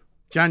come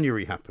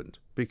January happened?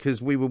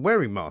 Because we were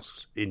wearing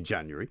masks in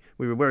January,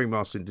 we were wearing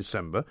masks in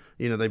December.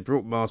 You know, they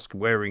brought mask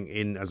wearing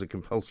in as a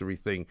compulsory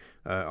thing,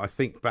 I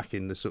think, back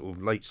in the sort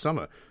of late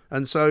summer.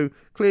 And so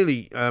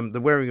clearly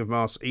the wearing of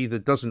masks either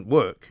doesn't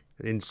work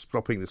in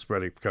stopping the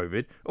spread of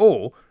COVID,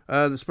 or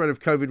the spread of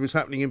COVID was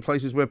happening in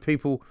places where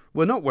people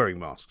were not wearing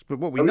masks. But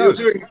what we know...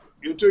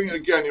 You're doing it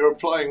again, you're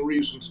applying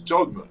reason to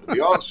dogma.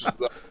 The answer to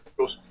that, of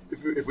course,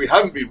 if we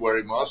hadn't been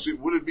wearing masks, it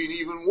would have been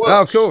even worse.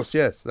 Oh, of course,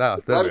 yes. There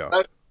we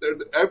are.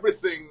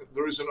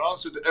 There is an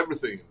answer to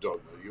everything in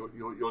dogma.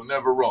 You're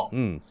never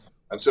wrong.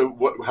 And so,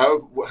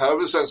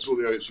 however sensible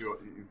the arguments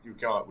you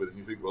come up with, and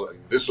you think, well,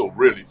 this will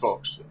really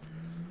fox them.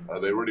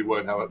 They really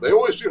won't have it. They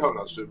always do have an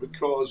answer,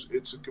 because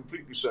it's a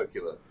completely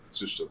circular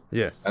system.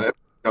 Yes. And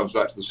everything comes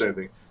back to the same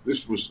thing.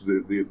 This was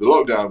the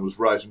lockdown was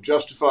right and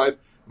justified.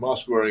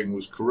 Mask wearing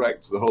was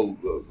correct. The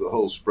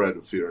whole spread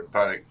of fear and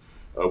panic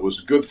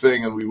was a good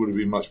thing, and we would have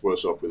been much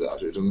worse off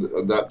without it.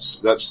 And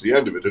that's the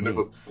end of it. And if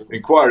an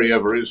inquiry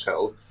ever is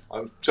held,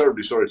 I'm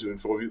terribly sorry to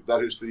inform you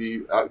that is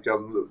the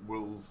outcome that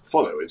will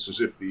follow. It's as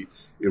if the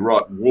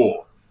Iraq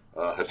War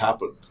had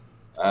happened,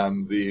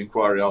 and the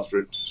inquiry after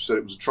it said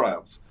it was a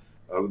triumph.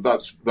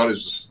 That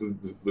is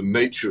the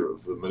nature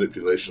of the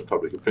manipulation of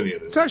public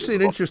opinion. It's actually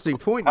an interesting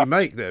point you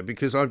make there,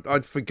 because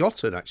I'd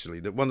forgotten, actually,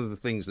 that one of the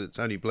things that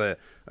Tony Blair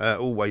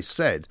always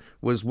said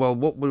was, well,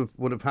 what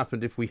would have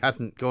happened if we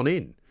hadn't gone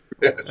in?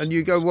 Yes. And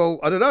you go, well,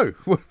 I don't know.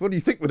 What do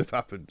you think would have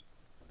happened?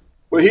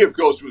 Well, he, of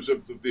course, was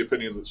of the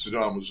opinion that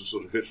Saddam was a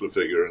sort of Hitler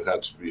figure and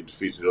had to be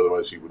defeated,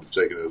 otherwise he would have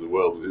taken over the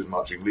world with his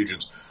marching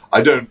legions.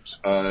 I don't,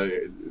 I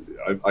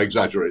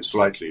exaggerate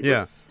slightly,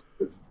 yeah.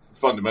 but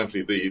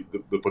fundamentally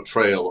the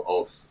portrayal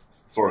of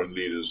foreign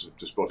leaders of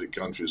despotic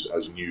countries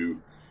as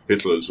new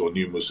Hitlers or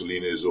new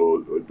Mussolinis or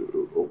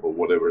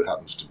whatever it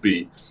happens to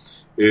be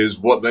is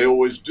what they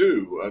always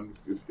do. And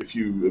if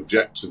you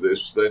object to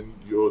this, then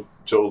you're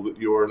told that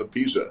you're an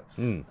appeaser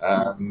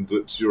and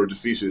that you're a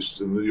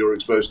defeatist and that you're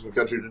exposing the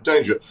country to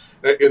danger.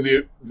 In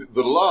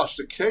the last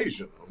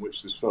occasion on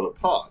which this fell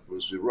apart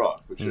was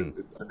Iraq, which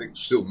I think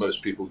still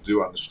most people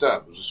do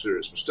understand was a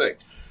serious mistake.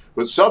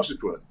 But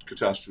subsequent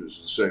catastrophes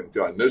of the same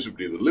kind,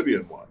 notably the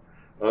Libyan one,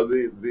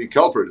 the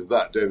culprit of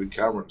that, David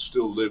Cameron,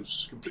 still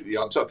lives completely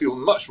untouched. People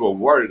are much more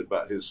worried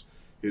about his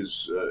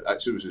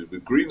activities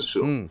with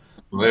Greensill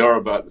than they are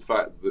about the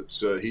fact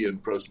that he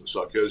and President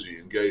Sarkozy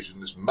engaged in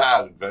this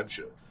mad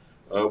adventure,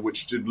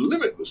 which did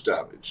limitless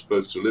damage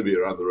both to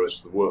Libya and the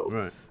rest of the world.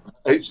 Right.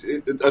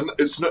 And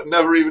it's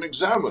never even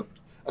examined.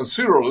 And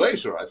sooner or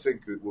later, I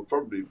think it will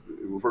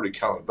probably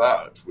come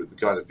about with the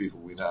kind of people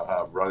we now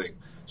have running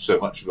so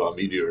much of our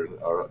media and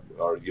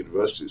our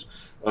universities,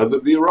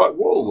 that the Iraq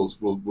war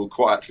will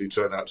quietly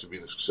turn out to be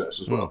a success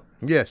as well.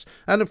 Yes,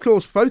 and of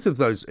course, both of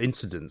those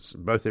incidents,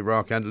 both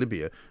Iraq and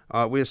Libya,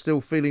 we're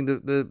still feeling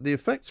the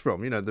effects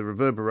from. The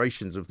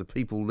reverberations of the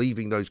people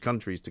leaving those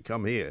countries to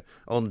come here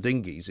on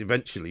dinghies,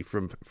 eventually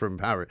from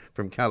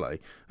Calais,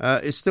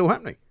 is still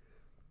happening.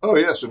 Oh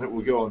yes, and it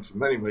will go on for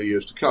many, many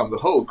years to come. The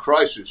whole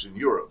crisis in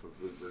Europe,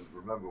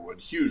 remember when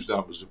huge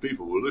numbers of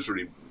people were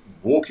literally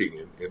walking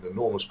in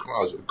enormous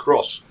crowds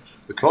across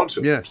the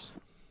continent. Yes.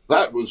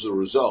 That was the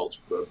result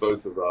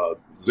both of our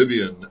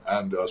Libyan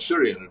and our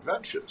Syrian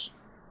adventures.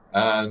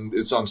 And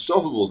it's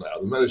unstoppable now.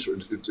 The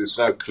Mediterranean, it's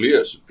now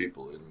clear to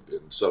people in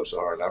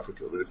sub-Saharan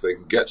Africa that if they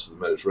can get to the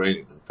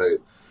Mediterranean and pay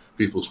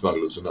people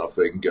smugglers enough,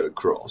 they can get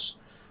across.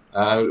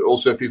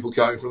 Also people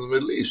coming from the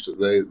Middle East,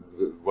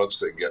 once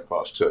they can get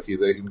past Turkey,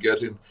 they can get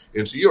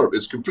into Europe.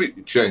 It's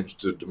completely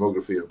changed the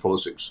demography and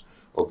politics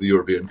of the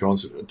European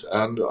continent,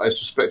 and I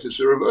suspect it's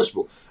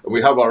irreversible. And we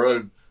have our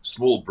own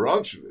small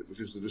branch of it, which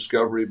is the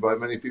discovery by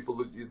many people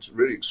that it's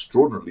really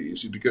extraordinarily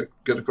easy to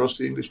get across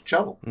the English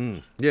Channel.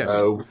 Yes,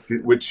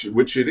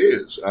 which it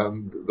is,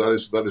 and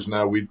that is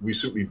now we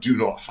simply do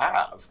not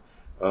have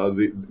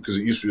because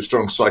it used to be a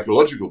strong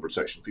psychological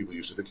protection. People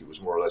used to think it was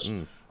more or less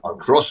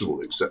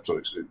uncrossable, except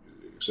on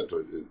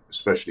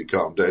especially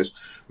calm days.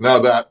 Now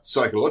that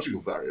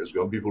psychological barrier has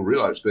gone, people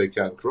realise they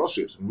can cross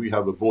it, and we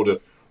have a border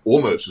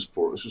almost as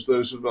porous as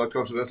those of our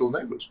continental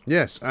neighbours.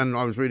 Yes, and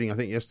I was reading, I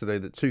think yesterday,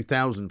 that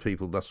 2,000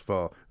 people thus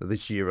far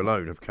this year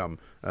alone have come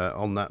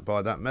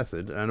by that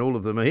method, and all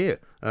of them are here.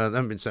 They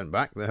haven't been sent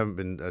back, they haven't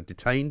been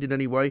detained in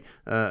any way,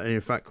 and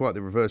in fact, quite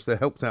the reverse, they're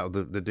helped out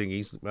of the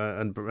dinghies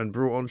and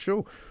brought on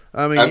shore.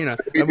 I mean,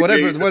 and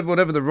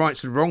whatever the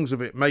rights and wrongs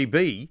of it may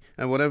be,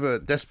 and whatever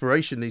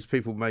desperation these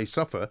people may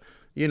suffer,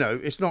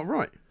 it's not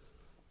right.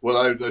 Well,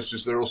 I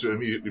noticed they're also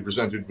immediately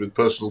presented with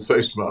personal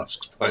face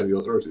masks by the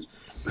authorities.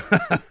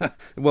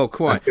 Well,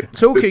 quite.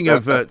 Talking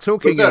of,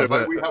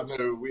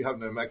 we have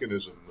no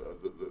mechanism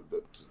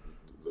that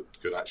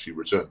can actually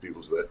return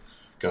people to their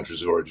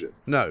countries of origin.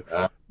 No,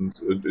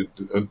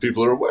 and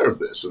people are aware of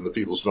this, and the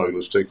people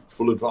smugglers take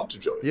full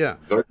advantage of it. Yeah,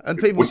 and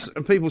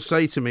people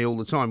say to me all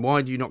the time,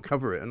 "Why do you not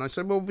cover it?" And I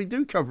say, "Well, we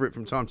do cover it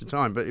from time to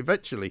time, but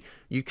eventually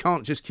you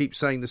can't just keep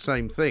saying the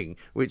same thing,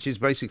 which is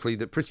basically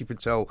that Priti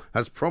Patel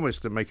has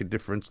promised to make a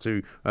difference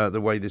to the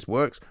way this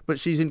works, but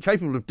she's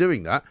incapable of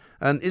doing that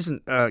and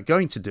isn't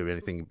going to do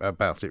anything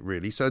about it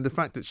really. So the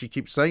fact that she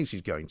keeps saying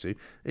she's going to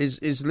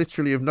is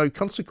literally of no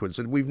consequence,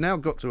 and we've now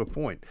got to a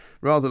point,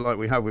 rather like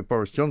we have with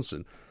Boris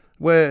Johnson,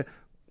 where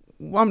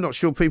I'm not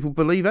sure people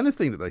believe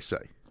anything that they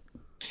say.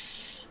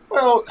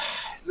 Well,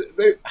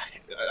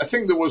 I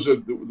think there was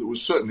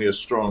certainly a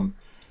strong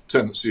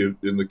tendency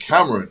in the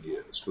Cameron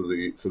years for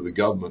the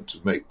government to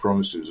make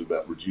promises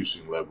about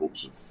reducing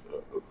levels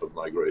of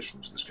migration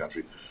to this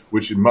country,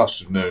 which it must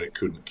have known it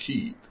couldn't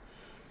keep.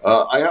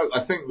 I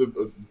think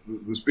that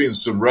there's been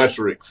some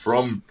rhetoric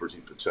from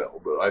Priti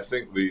Patel, but I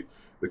think the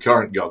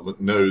current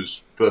government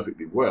knows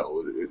perfectly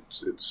well that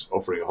it's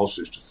offering a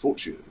hostage to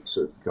fortune. It's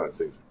the kind of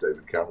thing that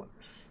David Cameron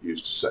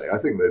used to say. I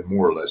think they've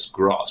more or less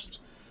grasped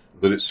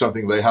that it's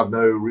something they have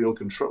no real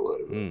control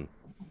over.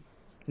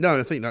 No,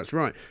 I think that's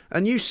right.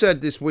 And you said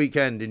this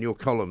weekend in your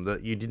column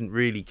that you didn't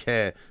really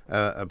care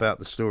about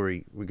the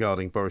story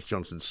regarding Boris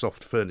Johnson's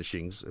soft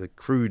furnishings,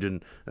 crude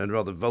and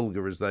rather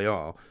vulgar as they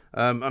are.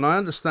 And I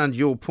understand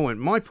your point.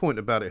 My point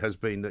about it has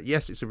been that,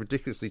 yes, it's a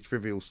ridiculously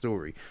trivial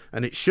story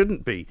and it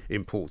shouldn't be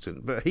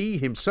important, but he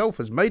himself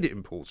has made it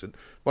important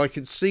by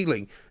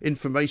concealing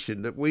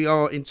information that we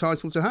are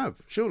entitled to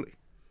have, surely.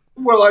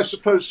 Well, I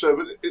suppose so,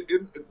 but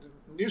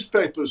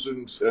newspapers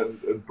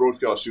and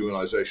broadcast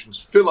organisations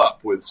fill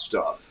up with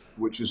stuff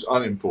which is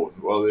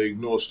unimportant while they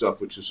ignore stuff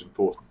which is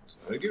important.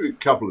 I'll give you a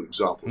couple of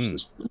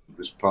examples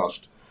this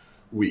past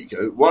week.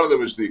 One of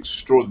them is the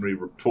extraordinary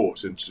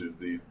report into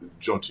the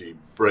jaunty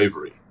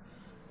bravery,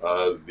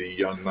 the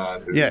young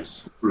man who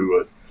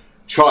threw a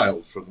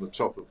child from the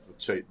top of the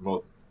Tate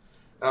Modern.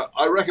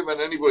 I recommend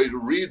anybody to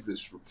read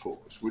this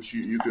report, which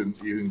you can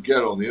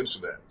get on the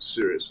internet,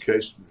 Serious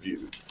Case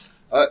Review,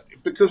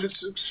 because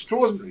it's an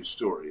extraordinary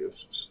story of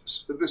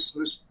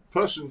this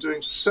person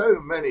doing so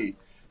many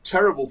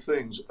terrible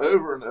things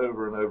over and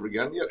over and over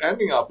again, yet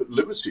ending up at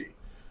liberty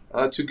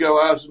to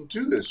go out and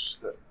do this.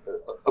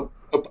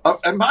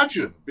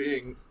 Imagine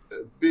being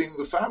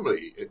the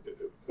family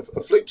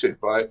afflicted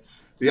by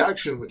the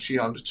action which he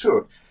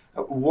undertook.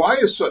 Why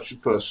is such a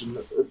person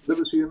at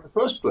liberty in the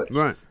first place?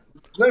 Right.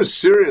 There's no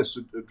serious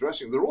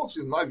addressing. There ought,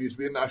 in my view, to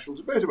be a national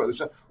debate about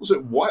this.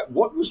 Also, what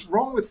was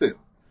wrong with him?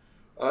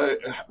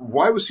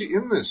 Why was he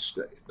in this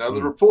state? Now,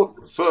 the report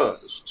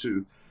refers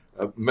to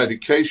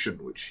medication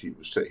which he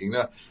was taking.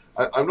 Now,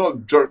 I'm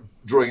not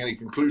drawing any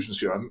conclusions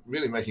here. I'm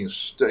merely making a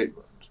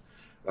statement.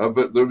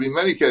 But there have been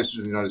many cases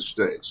in the United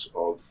States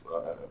of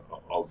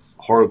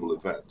horrible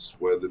events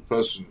where the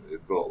person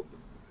involved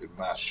in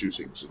mass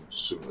shootings and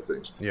similar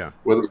things,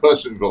 where the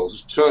person involved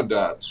has turned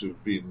out to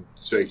have been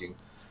taking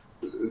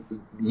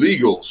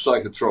legal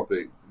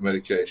psychotropic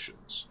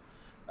medications.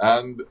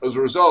 And as a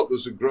result,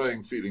 there's a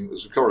growing feeling,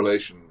 there's a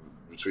correlation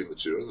between the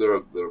two. And there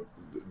are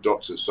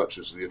doctors such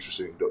as the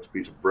interesting Dr.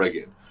 Peter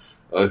Breggin,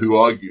 who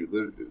argue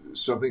that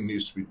something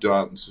needs to be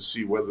done to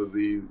see whether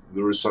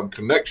there is some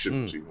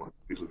connection between what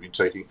people have been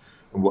taking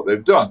and what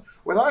they've done.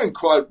 When I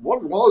inquired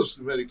what was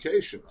the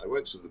medication, I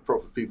went to the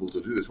proper people to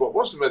do this. What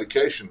was the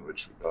medication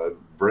which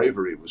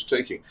Bravery was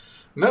taking?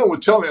 No one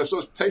would tell me. I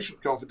was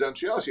patient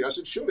confidentiality. I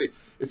said, surely,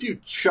 if you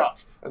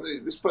chuck, and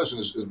this person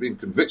has been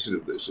convicted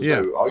of this,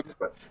 there's no argument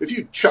about it. If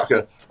you chuck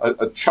a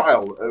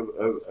child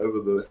over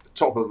the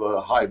top of a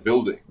high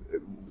building,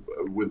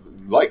 with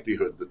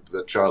likelihood that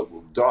the child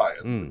will die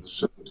and with the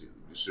certainty that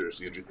will be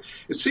seriously injured,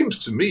 it seems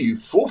to me you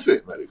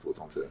forfeit medical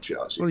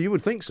confidentiality. Well, you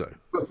would think so.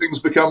 But things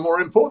become more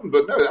important.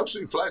 But no,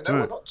 absolutely flat. No,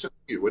 we're not telling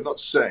you. We're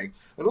not saying.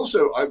 And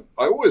also, I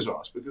always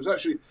ask, because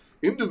actually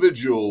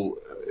individual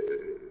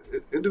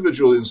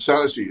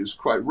insanity is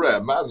quite rare.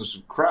 Madness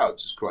of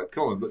crowds is quite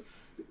common. But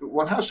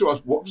one has to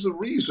ask, what was the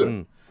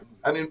reason?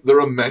 And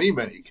there are many,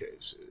 many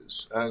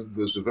cases. And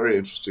there's a very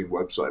interesting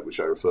website which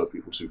I refer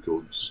people to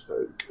called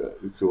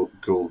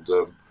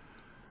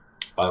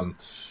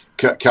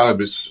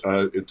Cannabis.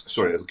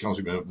 Sorry, I can't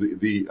remember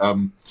the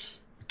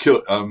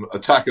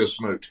Attacker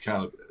Smoked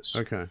Cannabis.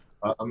 Okay.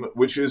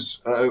 Which has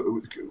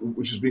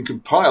been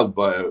compiled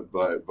by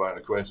an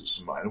acquaintance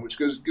of mine, and which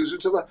goes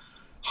into the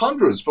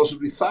hundreds,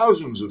 possibly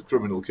thousands of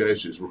criminal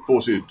cases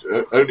reported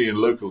only in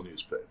local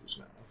newspapers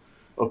now,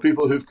 of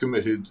people who've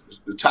committed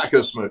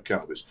attacker smoked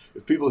cannabis,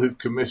 of people who've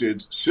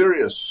committed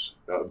serious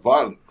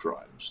violent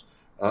crimes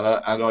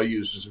and are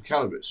users of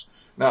cannabis.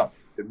 Now,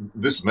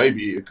 this may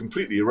be a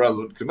completely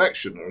irrelevant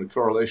connection or a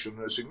correlation of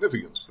no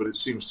significance, but it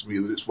seems to me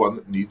that it's one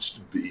that needs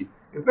to be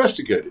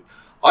investigated.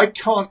 I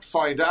can't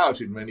find out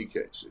in many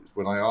cases,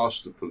 when I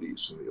ask the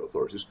police and the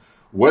authorities,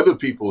 whether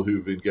people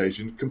who've engaged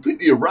in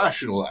completely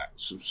irrational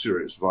acts of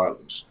serious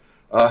violence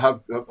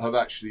have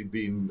actually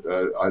been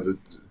either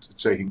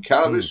taking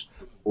cannabis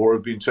or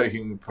have been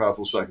taking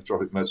powerful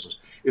psychotropic medicines.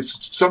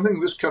 It's something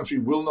this country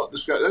will not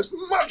discuss. That's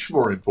much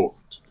more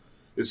important,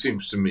 it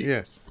seems to me,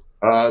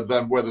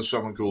 than whether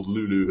someone called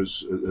Lulu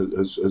has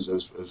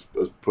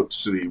put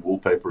silly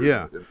wallpaper.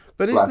 In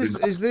but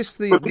is this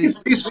the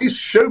these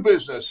show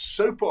business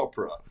soap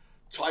opera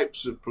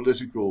types of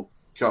political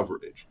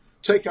coverage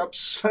take up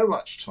so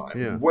much time,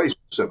 and waste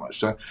so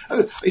much time.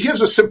 And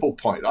here's a simple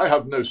point: I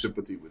have no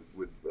sympathy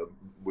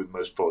with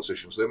most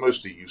politicians. They're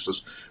mostly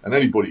useless, and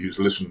anybody who's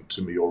listened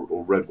to me or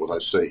read what I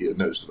say here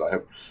knows that I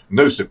have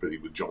no sympathy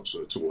with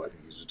Johnson at all. I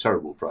think he's a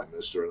terrible prime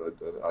minister, and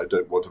I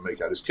don't want to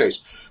make out his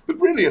case. But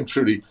really and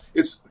truly,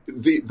 it's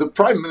the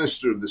prime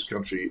minister of this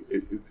country.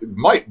 It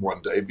might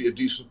one day be a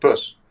decent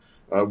person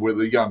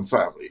with a young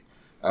family,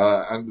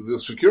 and the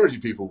security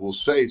people will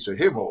say to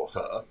him or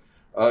her,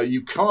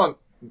 "You can't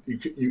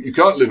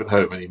live at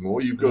home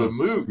anymore. You've got to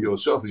move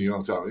yourself and your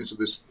young family into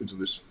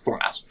this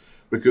flat,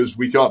 because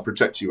we can't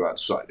protect you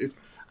outside it."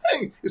 I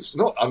think it's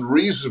not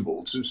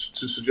unreasonable to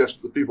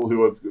suggest that the people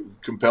who are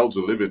compelled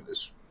to live in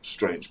this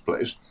strange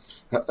place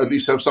at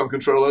least have some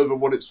control over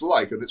what it's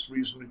like, and it's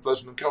reasonably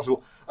pleasant and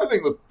comfortable. I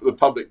think the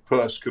public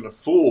purse can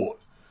afford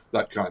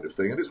that kind of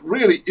thing, and it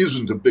really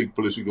isn't a big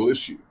political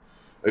issue.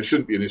 It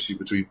shouldn't be an issue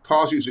between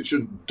parties. It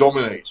shouldn't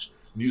dominate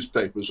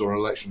newspapers or an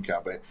election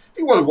campaign. If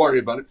you want to worry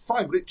about it,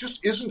 fine, but it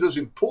just isn't as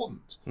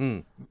important.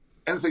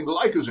 Anything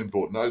like as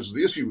important as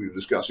the issue we were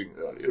discussing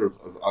earlier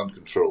of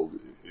uncontrolled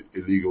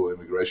illegal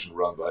immigration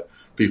run by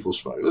people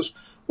smugglers,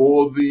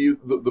 or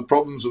the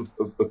problems of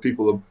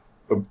people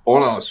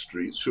on our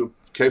streets who are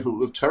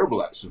capable of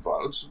terrible acts of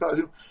violence about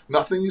whom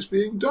nothing is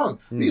being done.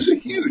 These are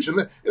huge.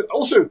 And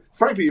also,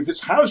 frankly, if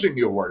it's housing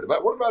you're worried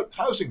about, what about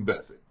housing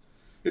benefit?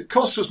 It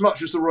costs as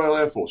much as the Royal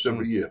Air Force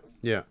every year.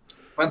 Yeah.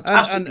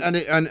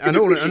 And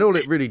all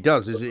it really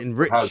does is it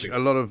enrich a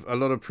lot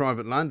of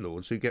private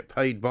landlords who get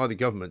paid by the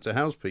government to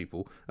house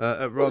people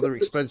at rather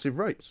expensive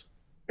rates.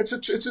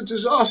 It's a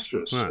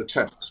disastrous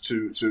attempt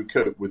to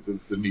cope with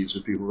the needs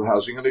of people for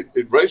housing, and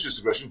it raises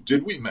the question: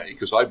 did we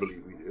make, as I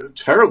believe we did, a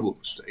terrible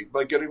mistake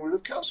by getting rid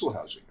of council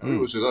housing? I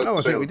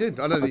think we did.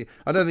 I don't think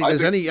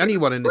there's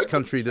anyone in this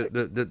country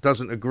that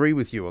doesn't agree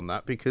with you on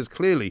that, because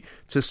clearly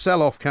to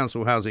sell off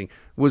council housing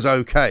was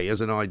okay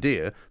as an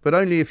idea, but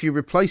only if you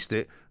replaced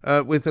it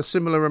with a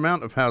similar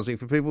amount of housing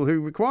for people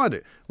who required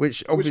it,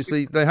 which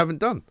obviously they haven't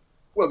done.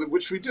 Well,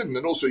 which we didn't.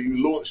 And also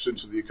you launched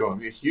into the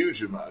economy a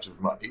huge amount of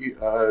money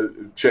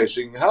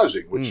chasing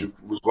housing, which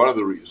was one of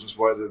the reasons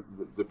why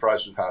the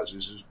price of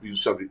houses has been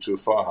subject to a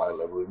far higher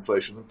level of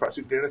inflation than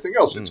practically anything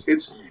else.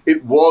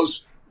 It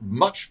was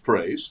much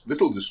praised,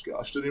 little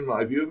discussed, and in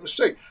my view, a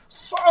mistake.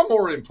 Far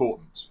more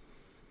important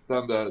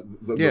than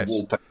the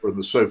wallpaper and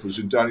the sofas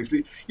in Downing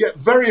Street. Yet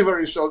very,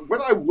 very seldom.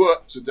 When I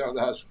worked down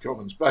the House of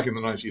Commons back in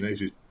the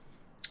 1980s,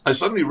 I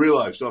suddenly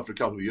realised after a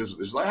couple of years of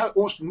this, I had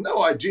almost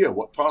no idea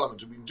what Parliament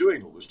had been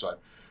doing all this time.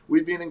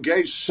 We'd been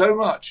engaged so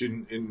much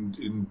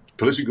in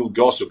political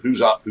gossip,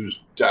 who's up,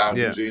 who's down,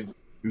 who's in,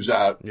 who's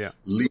out,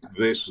 leak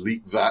this,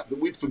 leak that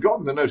we'd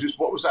forgotten to notice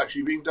what was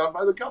actually being done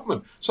by the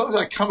government. Sometimes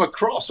I come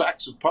across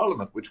Acts of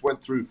Parliament which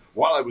went through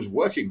while I was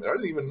working there. I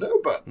didn't even know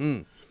about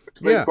them.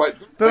 But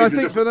I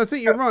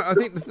think you're right. I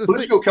think the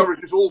political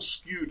coverage is all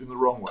skewed in the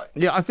wrong way.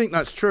 Yeah, I think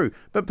that's true.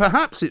 But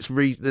perhaps it's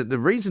the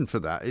reason for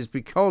that is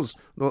because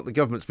what the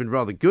government's been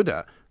rather good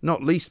at,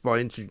 not least by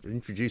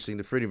introducing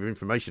the Freedom of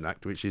Information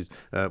Act, which is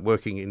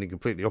working in the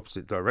completely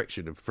opposite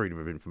direction of freedom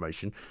of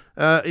information,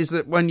 is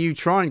that when you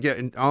try and get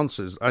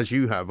answers, as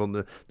you have on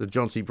the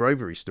John T.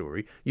 Bravery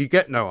story, you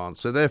get no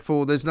answer.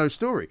 Therefore, there's no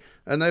story,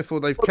 and therefore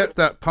they've kept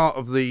that part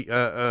of the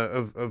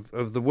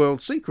of the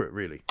world secret,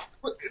 really.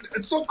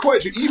 It's not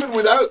quite true. Even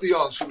without the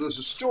answer, there's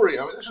a story.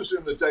 I mean, this was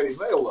in the Daily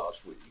Mail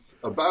last week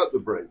about the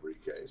Bravery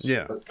case.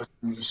 Yeah.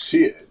 You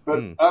see it.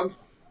 But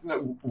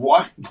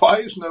why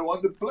is no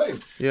one to blame?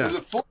 Yeah. There's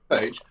a full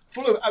page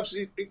full of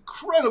absolutely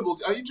incredible...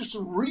 You just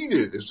read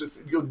it as if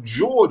your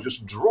jaw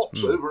just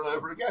drops over and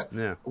over again.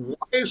 Yeah. Why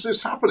is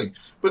this happening?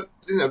 But,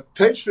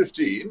 page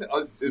 15,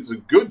 it's a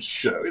good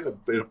show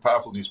in a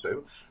powerful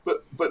newspaper,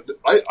 but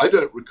I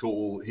don't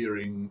recall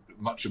hearing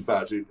much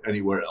about it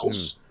anywhere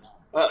else.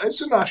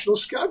 It's a national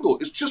scandal.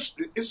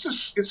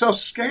 It's our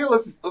scale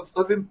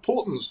of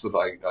importance that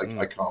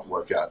I can't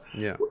work out.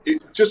 Yeah.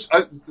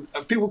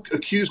 People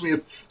accuse me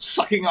of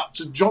sucking up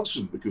to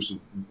Johnson because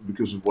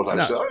of what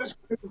I said.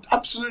 It's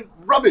absolute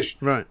rubbish.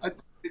 Right.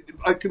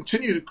 I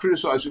continue to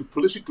criticise him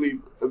politically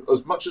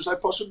as much as I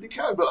possibly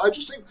can, but I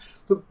just think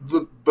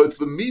both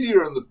the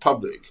media and the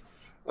public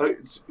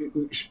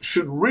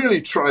should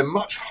really try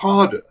much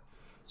harder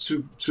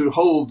to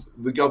hold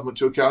the government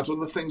to account on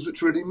the things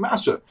which really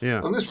matter.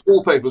 Yeah. And this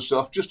wallpaper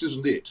stuff just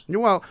isn't it.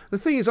 Well, the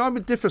thing is, I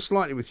would differ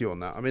slightly with you on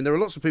that. I mean, there are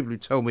lots of people who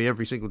tell me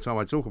every single time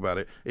I talk about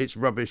it, it's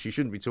rubbish, you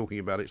shouldn't be talking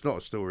about it, it's not a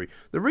story.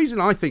 The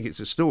reason I think it's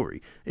a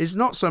story is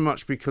not so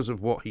much because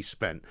of what he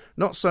spent,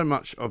 not so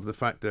much of the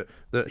fact that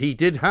he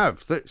did have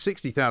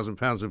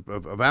 £60,000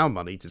 of our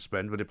money to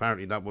spend, but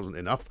apparently that wasn't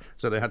enough,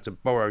 so they had to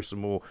borrow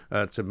some more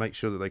to make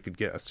sure that they could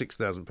get a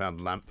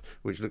 £6,000 lamp,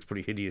 which looks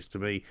pretty hideous to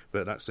me,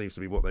 but that seems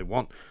to be what they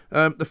want.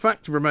 The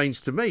fact remains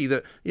to me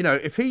that,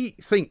 if he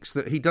thinks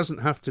that he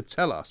doesn't have to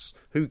tell us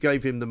who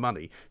gave him the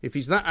money, if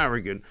he's that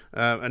arrogant,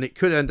 and it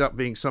could end up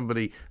being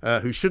somebody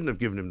who shouldn't have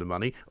given him the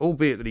money,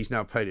 albeit that he's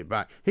now paid it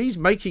back, he's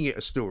making it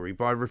a story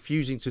by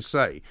refusing to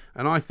say,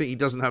 and I think he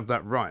doesn't have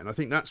that right, and I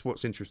think that's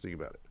what's interesting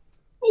about it.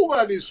 All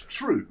that is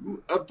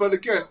true, but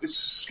again, it's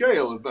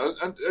scale.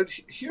 And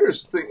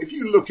here's the thing. If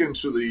you look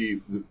into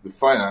the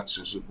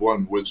finances of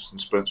one Winston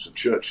Spencer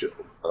Churchill,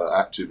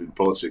 active in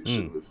politics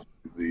in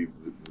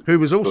who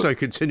was also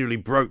continually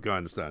broke, I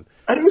understand.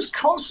 And he was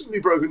constantly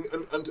broken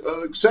and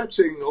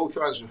accepting all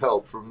kinds of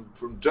help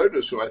from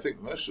donors who I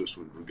think most of us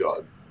would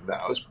regard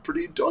now as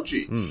pretty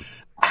dodgy.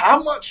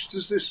 How much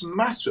does this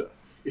matter?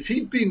 If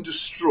he'd been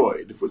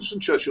destroyed, if Winston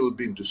Churchill had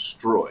been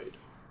destroyed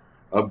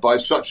by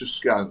such a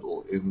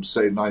scandal in,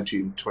 say,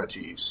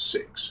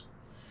 1926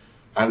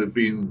 and had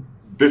been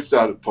biffed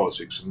out of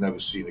politics and never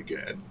seen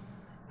again,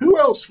 who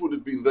else would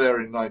have been there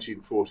in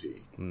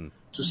 1940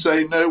 to say,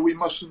 no, we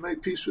mustn't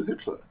make peace with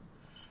Hitler?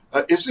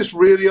 Is this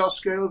really our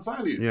scale of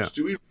values? Yeah.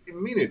 Do we really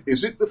mean it?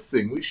 Is it the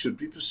thing we should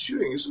be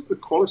pursuing? Is it the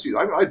quality?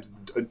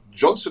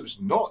 Johnson is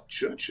not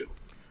Churchill.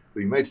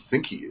 He may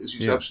think he is.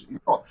 He's absolutely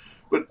not.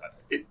 But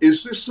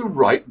is this the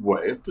right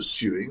way of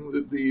pursuing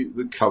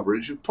the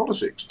coverage of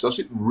politics? Does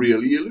it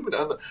really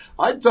illuminate? And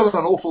I've done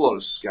an awful lot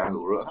of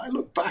scandal, and I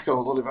look back on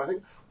a lot of it, I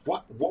think,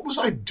 what was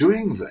I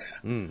doing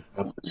there?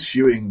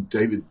 Pursuing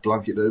David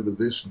Blunkett over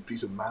this and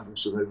Peter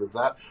Mandelson over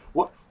that.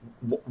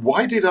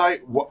 Why did I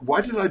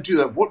do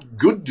that? What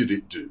good did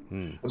it do?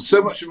 And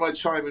so much of my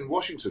time in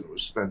Washington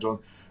was spent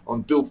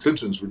on Bill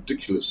Clinton's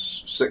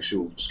ridiculous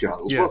sexual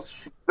scandals. Yes. Well,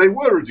 they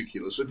were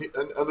ridiculous, and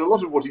a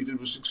lot of what he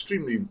did was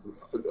extremely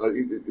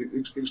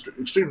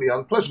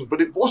unpleasant.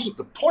 But it wasn't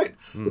the point.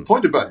 The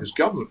point about his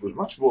government was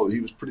much more that he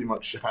was pretty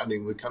much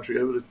handing the country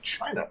over to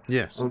China.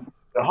 Yes.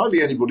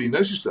 Hardly anybody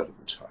noticed that at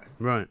the time.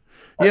 Right.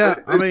 Yeah,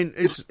 I mean,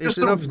 it's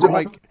enough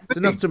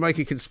to make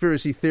a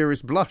conspiracy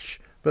theorist blush.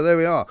 But there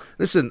we are.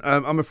 Listen,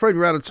 I'm afraid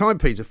we're out of time,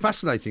 Peter.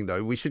 Fascinating,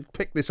 though. We should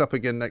pick this up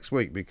again next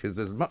week because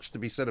there's much to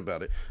be said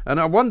about it. And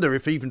I wonder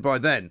if even by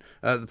then,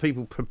 the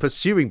people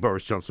pursuing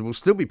Boris Johnson will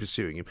still be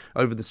pursuing him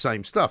over the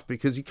same stuff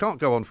because he can't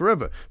go on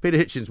forever. Peter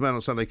Hitchens, Man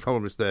on Sunday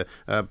columnist there,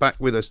 back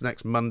with us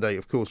next Monday,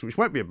 of course, which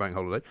won't be a bank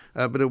holiday,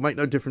 but it'll make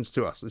no difference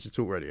to us. This is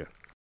Talk Radio.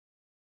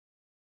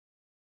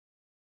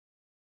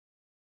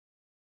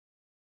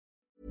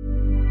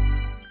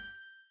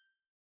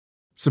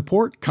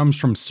 Support comes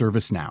from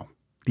ServiceNow,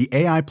 the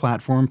AI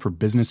platform for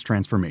business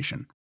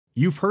transformation.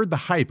 You've heard the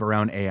hype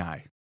around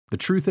AI. The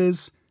truth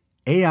is,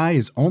 AI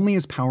is only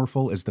as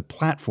powerful as the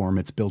platform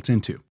it's built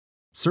into.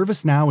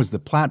 ServiceNow is the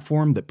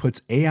platform that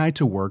puts AI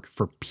to work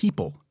for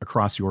people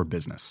across your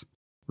business,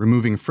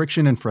 removing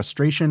friction and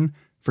frustration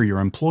for your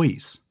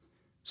employees,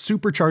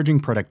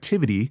 supercharging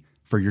productivity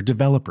for your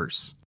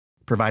developers,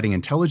 providing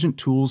intelligent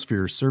tools for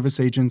your service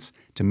agents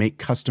to make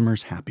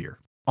customers happier.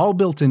 All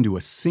built into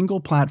a single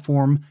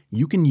platform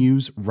you can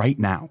use right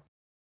now.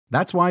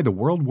 That's why the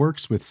world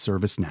works with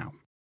ServiceNow.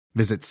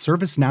 Visit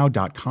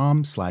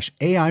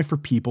servicenow.com/AI for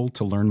people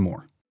to learn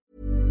more.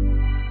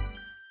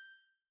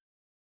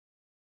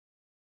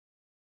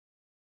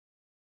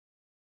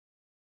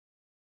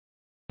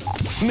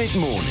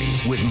 Mid-morning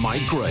with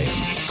Mike Graham.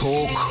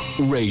 Talk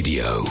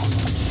Radio.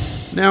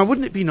 Now,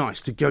 wouldn't it be nice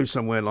to go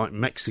somewhere like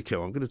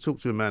Mexico? I'm going to talk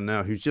to a man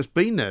now who's just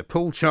been there.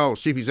 Paul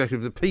Charles, Chief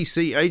Executive of the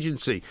PC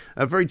Agency.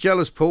 Very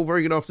jealous, Paul.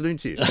 Very good afternoon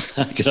to you.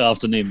 Good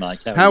afternoon,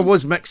 Mike. How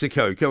was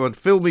Mexico? Go on,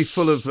 fill me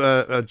full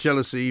of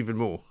jealousy even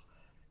more.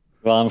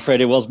 Well, I'm afraid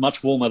it was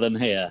much warmer than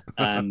here.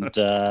 And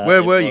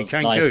where were you?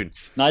 Cancun?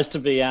 Nice to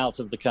be out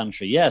of the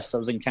country. Yes, I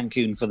was in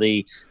Cancun for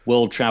the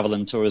World Travel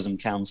and Tourism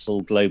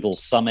Council Global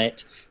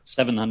Summit.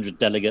 700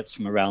 delegates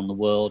from around the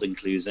world,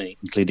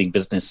 including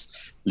business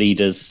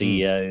leaders,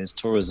 CEOs,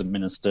 tourism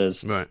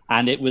ministers. Right.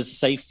 And it was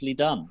safely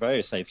done,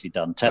 very safely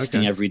done.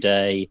 Testing every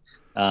day.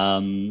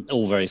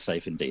 All very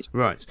safe indeed.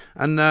 Right.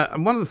 And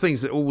one of the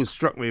things that always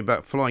struck me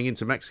about flying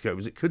into Mexico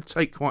was it could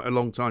take quite a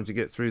long time to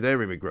get through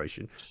their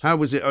immigration. How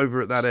was it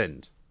over at that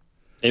end?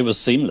 It was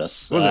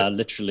seamless. Was it?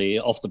 Literally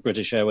off the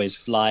British Airways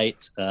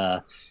flight.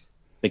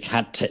 Big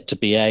hat tip to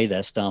BA.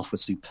 Their staff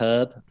was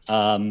superb.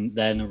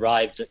 Then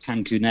arrived at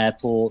Cancun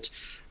Airport,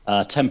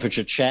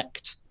 temperature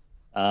checked,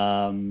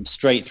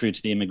 straight through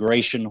to the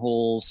immigration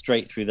hall,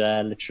 straight through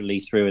there, literally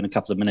through in a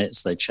couple of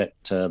minutes. They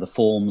checked the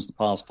forms, the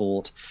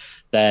passport,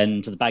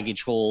 then to the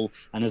baggage hall.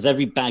 And as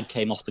every bag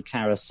came off the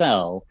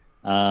carousel,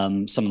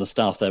 some of the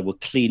staff there were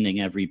cleaning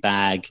every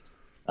bag,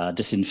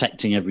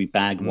 disinfecting every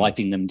bag,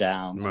 wiping them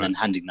down, and then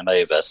handing them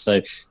over. So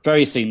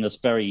very seamless,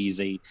 very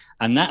easy.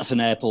 And that's an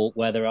airport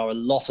where there are a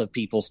lot of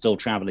people still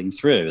traveling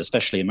through,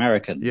 especially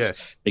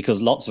Americans,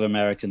 because lots of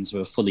Americans who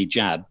are fully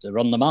jabbed are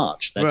on the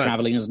march. They're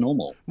traveling as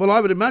normal. Well,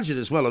 I would imagine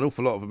as well an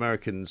awful lot of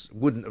Americans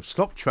wouldn't have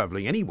stopped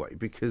traveling anyway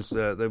because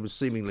there was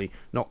seemingly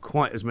not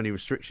quite as many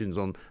restrictions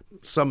on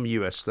some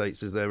US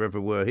states as there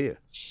ever were here.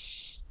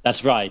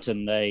 That's right,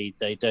 and they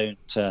don't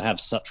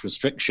have such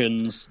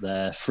restrictions.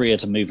 They're freer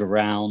to move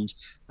around.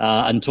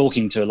 And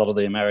talking to a lot of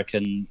the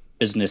American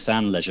business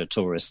and leisure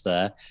tourists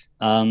there,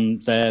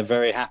 they're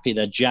very happy.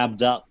 They're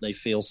jabbed up. They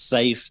feel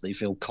safe. They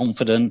feel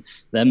confident.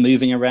 They're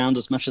moving around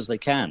as much as they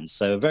can.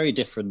 So a very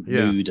different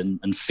mood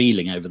and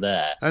feeling over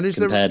there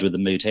compared with the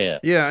mood here.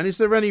 Yeah, and is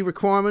there any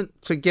requirement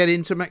to get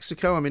into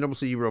Mexico? I mean,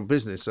 obviously you were on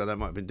business, so that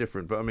might have been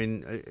different. But I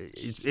mean,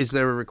 is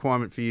there a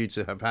requirement for you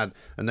to have had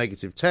a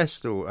negative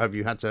test, or have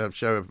you had to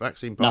show a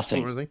vaccine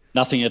passport or anything?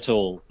 Nothing at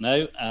all.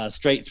 No,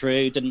 straight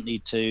through. Didn't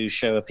need to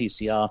show a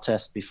PCR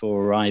test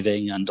before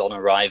arriving and on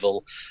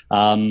arrival.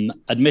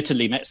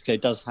 Admittedly, Mexico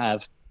does have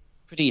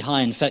pretty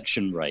high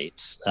infection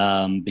rates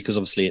because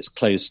obviously it's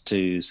close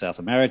to South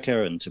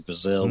America and to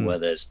Brazil where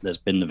there's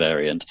been the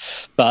variant.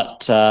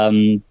 But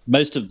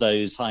most of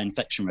those high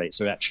infection rates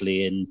are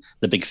actually in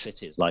the big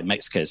cities like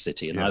Mexico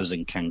City. And I was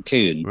in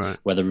Cancun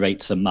where the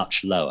rates are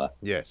much lower.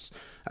 Yes.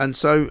 And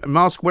so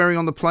mask wearing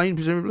on the plane,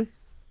 presumably?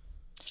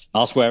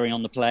 Mask wearing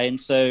on the plane.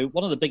 So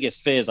one of the biggest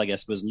fears, I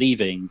guess, was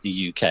leaving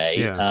the UK.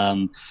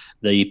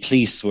 The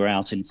police were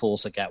out in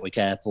force at Gatwick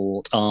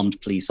Airport, armed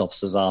police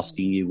officers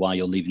asking you why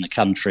you're leaving the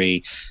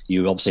country.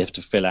 You obviously have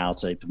to fill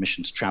out a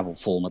permission to travel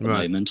form at the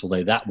moment,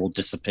 although that will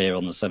disappear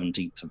on the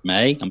 17th of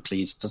May, I'm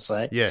pleased to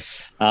say.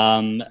 Yes.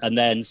 And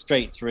then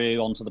straight through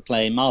onto the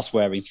plane, mask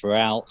wearing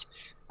throughout.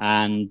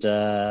 And,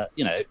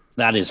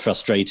 that is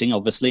frustrating,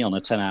 obviously, on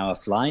a 10-hour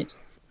flight.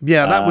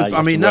 Yeah, that would.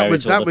 I mean, that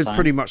would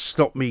pretty much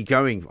stop me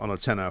going on a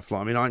 10-hour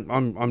flight. I mean,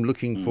 I'm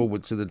looking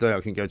forward to the day I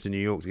can go to New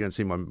York to go and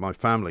see my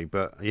family.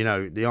 But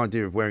the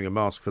idea of wearing a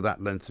mask for that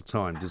length of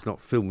time does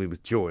not fill me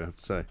with joy, I have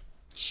to say.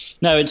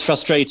 No, it's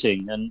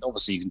frustrating, and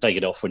obviously you can take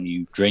it off when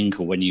you drink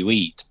or when you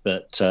eat.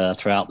 But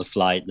throughout the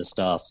flight, the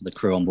staff, the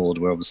crew on board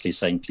were obviously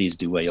saying, "Please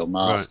do wear your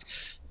mask."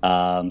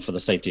 for the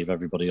safety of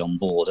everybody on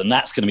board. And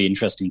that's going to be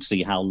interesting to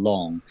see how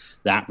long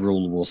that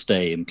rule will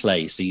stay in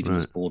place, even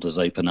as borders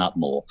open up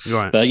more.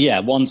 Right. But yeah,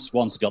 once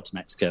it got to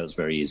Mexico, it was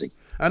very easy.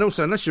 And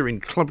also, unless you're in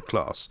club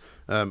class,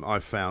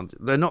 I've found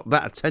they're not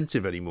that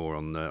attentive anymore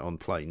on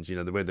planes,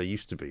 the way they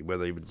used to be, where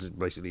they would just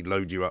basically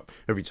load you up.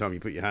 Every time you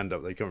put your hand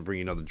up, they come and bring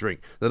you another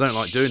drink. They don't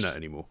like doing that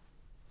anymore.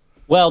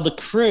 Well, the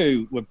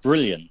crew were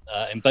brilliant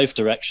in both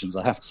directions,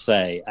 I have to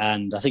say.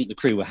 And I think the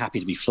crew were happy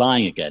to be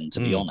flying again,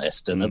 to be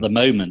honest. And at the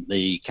moment,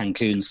 the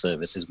Cancun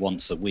service is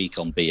once a week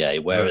on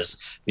BA,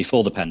 whereas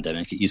before the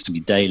pandemic, it used to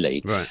be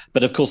daily. Right.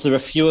 But of course, there are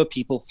fewer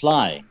people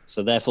flying.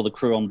 So therefore, the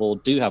crew on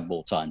board do have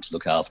more time to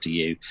look after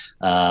you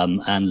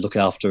and look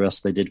after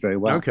us. They did very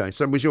well. Okay.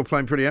 So was your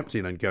plane pretty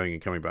empty then, going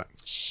and coming back?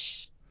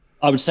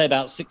 I would say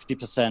about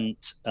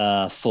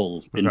 60%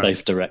 full in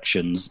both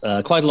directions.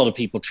 Quite a lot of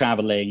people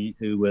traveling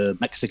who were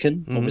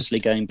Mexican, obviously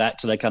going back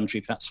to their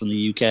country, perhaps from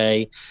the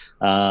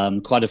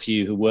UK. Quite a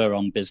few who were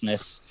on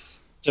business.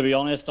 To be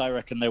honest, I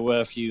reckon there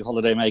were a few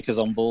holiday makers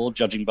on board,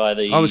 judging by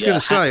the I was going to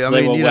say,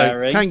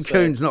 wearing,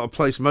 Cancun's not a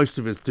place most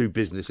of us do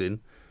business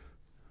in.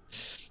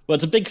 Well,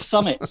 it's a big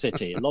summit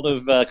city, a lot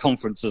of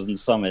conferences and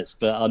summits,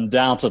 but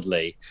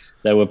undoubtedly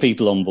there were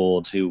people on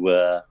board who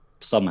were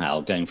somehow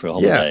going for a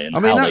holiday, and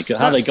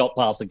how they got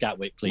past the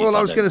Gatwick police. Well,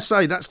 I was going to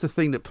say, that's the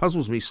thing that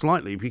puzzles me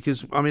slightly,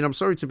 because, I'm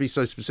sorry to be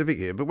so specific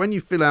here, but when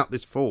you fill out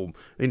this form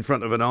in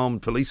front of an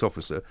armed police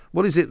officer,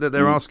 what is it that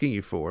they're asking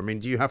you for?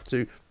 Do you have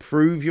to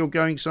prove you're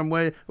going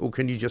somewhere, or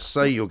can you just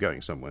say you're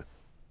going somewhere?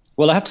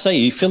 Well, I have to say,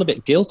 you feel a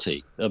bit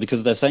guilty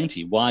because they're saying to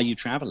you, why are you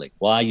traveling?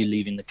 Why are you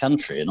leaving the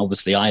country? And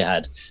obviously I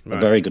had a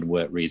very good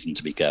work reason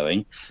to be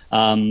going.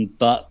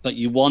 But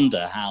you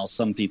wonder how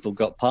some people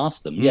got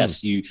past them.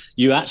 Yes,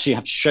 you actually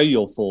have to show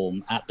your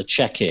form at the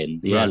check-in,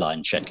 the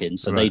airline check-in.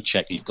 So they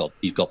check you've got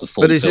the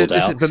form filled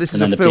out, and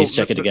then the police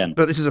check it again.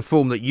 But this is a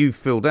form that you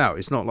filled out.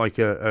 It's not like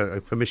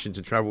a permission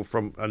to travel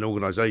from an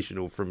organisation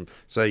or from,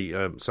 say,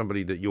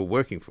 somebody that you're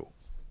working for.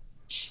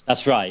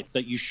 That's right.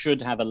 But you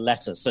should have a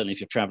letter. Certainly,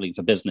 if you're traveling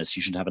for business,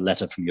 you should have a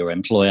letter from your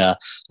employer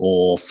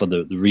or for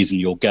the reason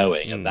you're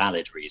going, a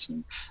valid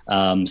reason.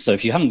 So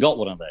if you haven't got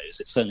one of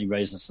those, it certainly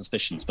raises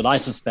suspicions. But I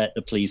suspect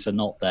the police are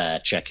not there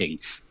checking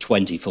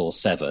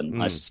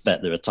 24/7. I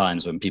suspect there are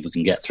times when people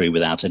can get through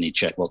without any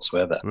check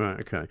whatsoever. Right.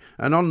 Okay.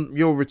 And on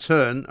your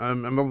return,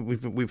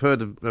 we've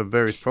heard of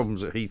various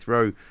problems at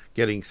Heathrow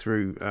getting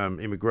through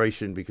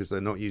immigration because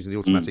they're not using the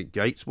automatic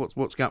gates.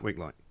 What's Gatwick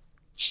like?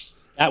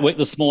 Gatwick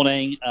this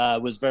morning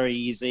was very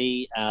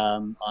easy.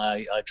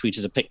 I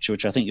tweeted a picture,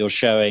 which I think you're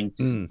showing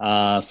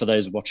for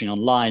those watching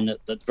online,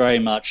 that very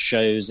much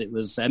shows it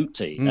was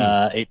empty.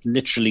 It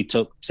literally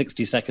took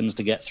 60 seconds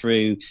to get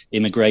through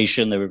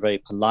immigration. They were very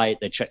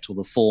polite. They checked all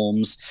the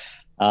forms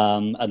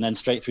and then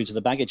straight through to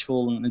the baggage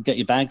hall and get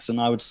your bags.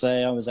 And I would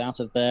say I was out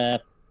of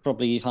there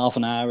probably half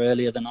an hour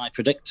earlier than I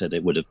predicted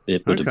it would have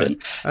been.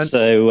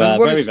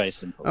 Very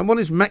simple. And what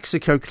is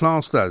Mexico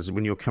classed as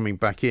when you're coming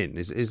back in?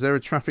 Is there a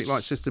traffic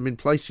light system in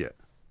place yet?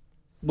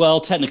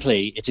 Well,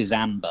 technically it is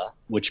amber,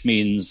 which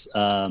means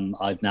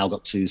I've now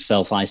got to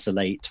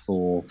self-isolate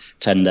for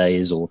 10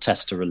 days or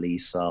test to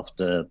release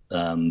after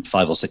 5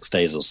 or 6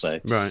 days or so.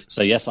 Right.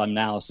 So yes, I'm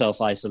now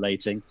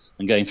self-isolating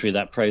and going through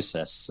that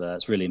process.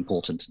 It's really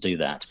important to do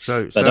that.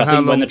 But I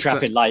think when the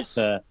traffic lights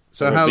are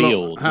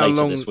revealed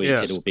later this week,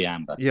 it will be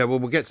amber. Yeah, well,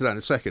 we'll get to that in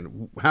a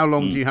second. How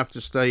long do you have to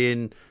stay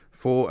in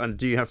for, and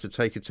do you have to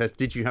take a test?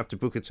 Did you have to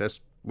book a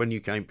test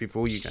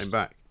before you came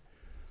back?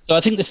 So I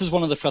think this is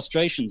one of the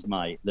frustrations,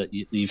 Mike, that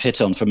you've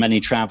hit on for many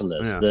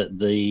travellers, that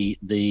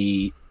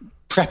the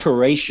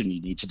preparation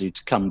you need to do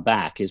to come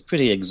back is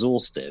pretty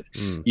exhaustive.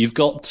 You've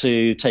got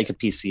to take a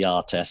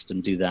PCR test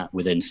and do that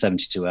within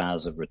 72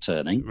 hours of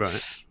returning.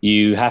 Right.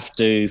 You have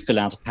to fill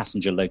out a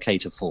passenger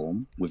locator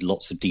form with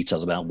lots of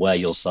details about where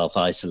you're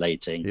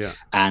self-isolating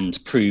and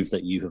prove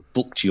that you have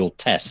booked your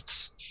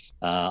tests.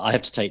 I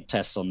have to take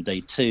tests on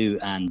day 2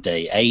 and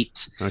day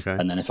 8. Okay.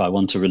 And then if I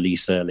want to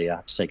release early, I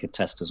have to take a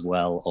test as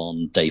well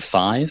on day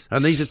 5.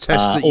 And these are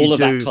tests that all of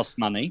that costs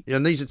money. Yeah,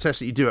 and these are tests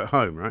that you do at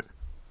home, right?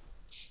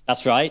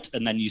 That's right.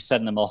 And then you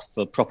send them off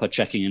for proper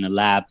checking in a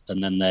lab,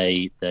 and then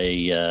they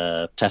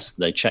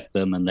check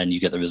them, and then you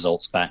get the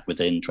results back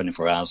within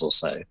 24 hours or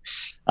so.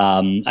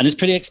 And it's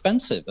pretty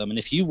expensive.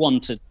 If you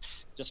want to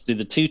just do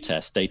the 2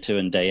 tests, day 2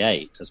 and day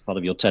 8, as part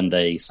of your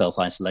 10-day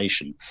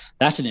self-isolation,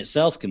 that in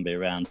itself can be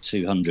around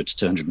 £200 to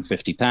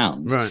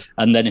 £250. Right.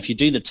 And then if you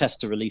do the test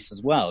to release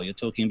as well, you're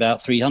talking about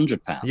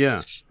 £300.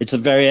 Yeah. It's a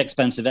very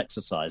expensive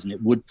exercise, and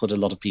it would put a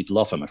lot of people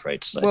off, I'm afraid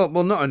to say.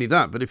 Well, not only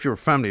that, but if you're a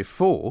family of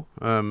 4,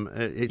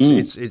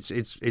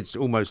 it's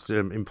almost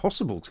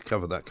impossible to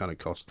cover that kind of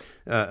cost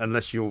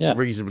unless you're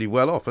reasonably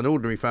well off. An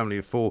ordinary family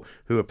of 4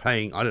 who are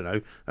paying, I don't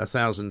know,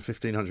 £1,000,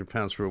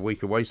 £1,500 for a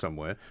week away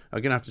somewhere are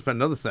going to have to spend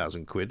another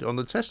 £1,000 on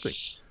the testing.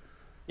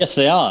 Yes,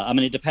 they are.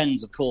 It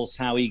depends, of course,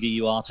 how eager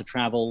you are to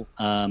travel.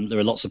 There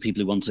are lots of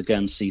people who want to go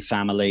and see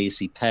family,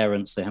 see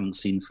parents they haven't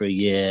seen for a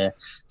year,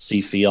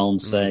 see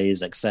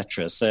fiancés,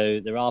 etc.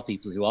 So there are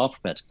people who are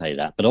prepared to pay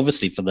that. But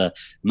obviously for the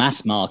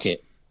mass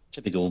market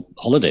typical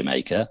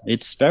holidaymaker,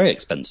 it's very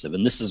expensive.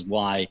 And this is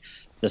why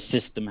the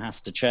system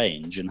has to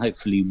change, and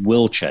hopefully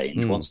will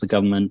change once the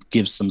government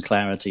gives some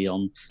clarity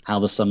on how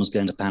the summer's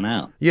going to pan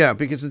out. Yeah,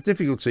 because the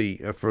difficulty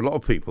for a lot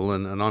of people,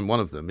 and I'm one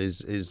of them,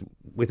 is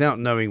without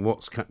knowing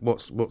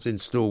what's in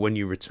store when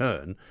you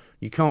return,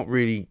 you can't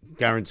really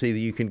guarantee that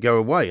you can go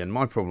away. And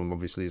my problem,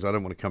 obviously, is I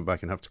don't want to come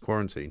back and have to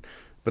quarantine.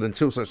 But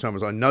until such time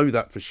as I know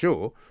that for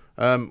sure,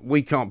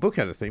 we can't book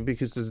anything,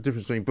 because there's a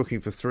difference between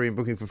booking for 3 and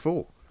booking for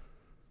 4.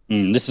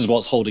 This is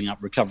what's holding up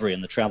recovery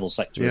in the travel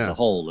sector as a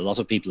whole. A lot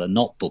of people are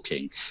not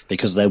booking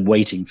because they're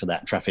waiting for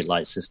that traffic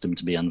light system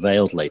to be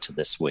unveiled later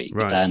this week.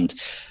 Right. And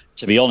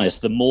to be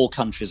honest, the more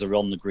countries are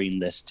on the green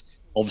list,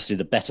 obviously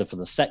the better for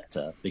the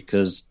sector,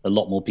 because a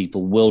lot more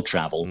people will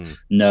travel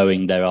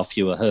knowing there are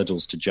fewer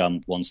hurdles to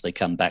jump once they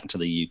come back to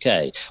the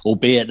UK,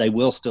 albeit they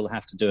will still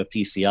have to do a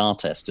PCR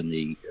test in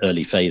the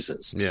early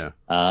phases.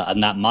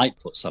 And that might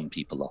put some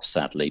people off,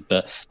 sadly.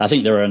 But I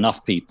think there are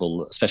enough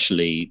people,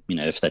 especially,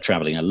 if they're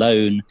traveling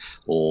alone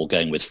or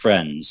going with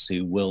friends,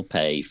 who will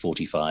pay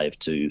 £45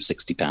 to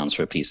 £60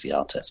 for a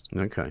PCR test.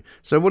 Okay.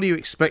 So what are you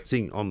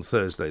expecting on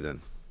Thursday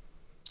then?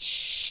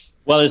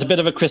 Well, it's a bit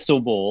of a crystal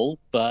ball,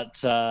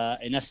 but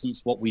in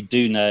essence, what we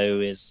do know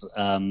is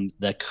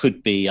there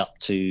could be up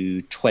to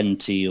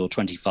 20 or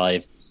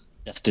 25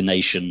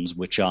 destinations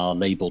which are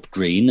labelled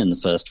green in the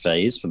first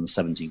phase from the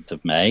 17th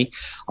of May.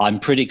 I'm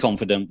pretty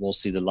confident we'll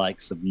see the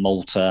likes of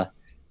Malta,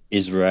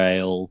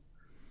 Israel,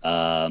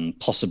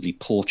 possibly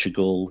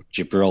Portugal,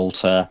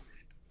 Gibraltar,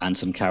 and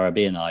some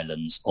Caribbean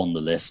islands on the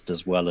list,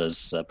 as well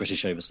as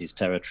British overseas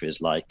territories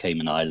like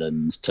Cayman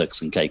Islands,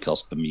 Turks and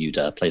Caicos,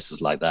 Bermuda,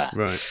 places like that.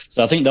 Right.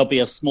 So I think there'll be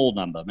a small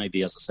number,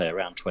 maybe, as I say,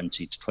 around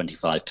 20 to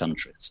 25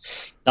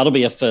 countries. That'll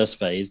be a first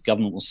phase.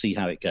 Government will see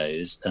how it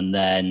goes. And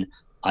then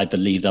I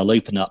believe they'll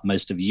open up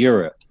most of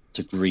Europe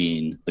to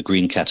the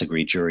green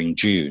category during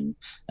June,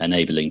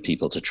 enabling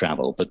people to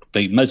travel. But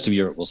most of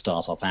Europe will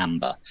start off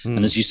amber.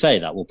 And as you say,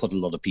 that will put a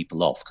lot of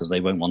people off because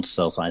they won't want to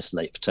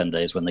self-isolate for 10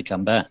 days when they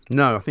come back.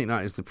 No, I think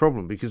that is the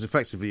problem, because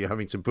effectively you're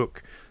having to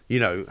book,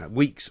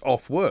 weeks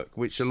off work,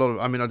 which I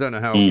don't know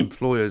how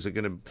employers are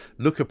going to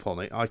look upon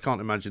it. I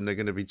can't imagine they're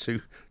going to be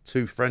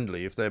too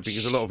friendly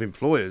because a lot of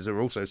employers are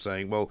also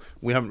saying, well,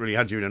 we haven't really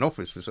had you in an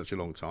office for such a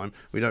long time.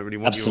 We don't really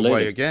want you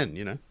away again,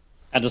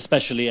 And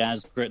especially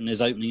as Britain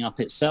is opening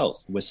up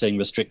itself. We're seeing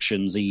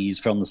restrictions ease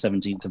from the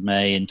 17th of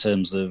May in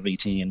terms of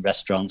eating in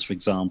restaurants, for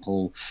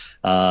example,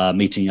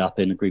 meeting up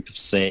in a group of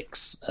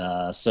 6,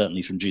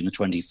 certainly from June the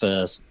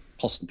 21st,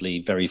 possibly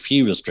very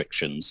few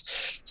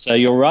restrictions. So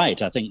you're right.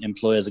 I think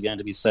employers are going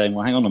to be saying,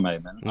 well, hang on a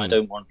moment. I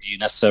don't want you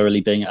necessarily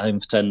being at home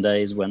for 10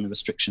 days when the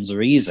restrictions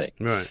are easing.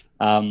 Right.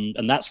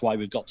 And that's why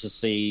we've got to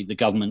see the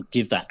government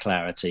give that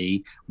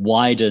clarity,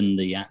 widen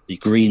the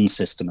green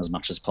system as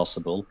much as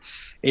possible.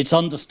 It's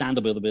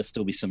understandable that there'll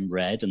still be some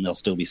red and there'll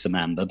still be some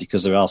amber,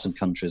 because there are some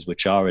countries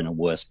which are in a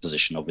worse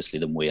position, obviously,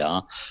 than we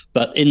are.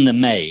 But in the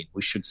main,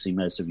 we should see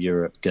most of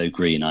Europe go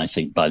green, I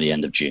think, by the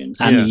end of June,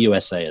 and the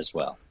USA as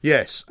well.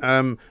 Yes.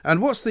 And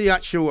what's the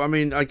actual,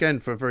 again,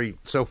 for very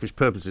selfish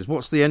purposes,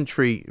 what's the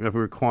entry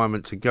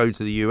requirement to go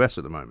to the US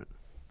at the moment?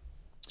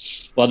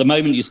 Well, at the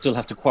moment, you still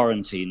have to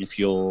quarantine if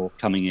you're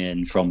coming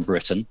in from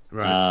Britain.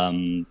 Right.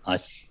 I'm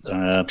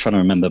trying to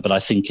remember, but I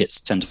think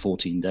it's 10 to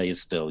 14 days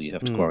still you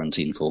have to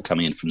quarantine for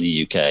coming in from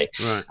the UK.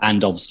 Right.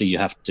 And obviously you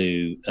have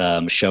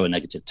to show a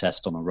negative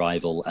test on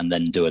arrival and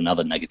then do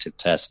another negative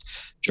test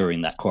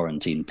during that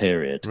quarantine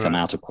period to come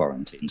out of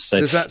quarantine.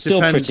 So still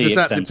pretty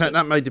extensive.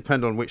 That may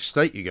depend on which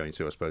state you're going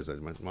to, I suppose,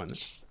 mightn't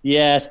it?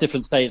 Yes,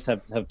 different states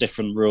have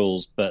different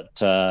rules, but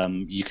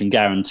you can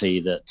guarantee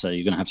that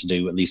you're going to have to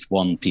do at least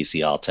one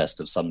PCR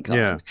test of some kind.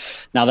 Yeah.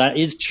 Now, that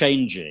is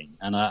changing,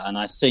 and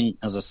I think,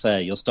 as I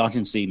say, you're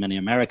starting to see many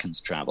Americans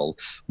travel.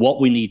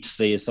 What we need to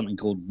see is something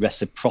called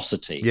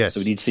reciprocity. Yes. So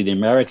we need to see the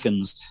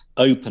Americans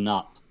open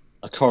up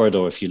a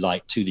corridor, if you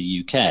like, to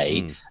the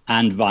UK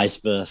and vice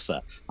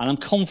versa. And I'm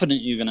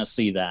confident you're going to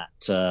see that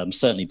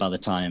certainly by the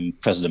time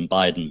President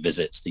Biden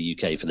visits the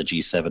UK for the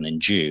G7 in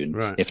June,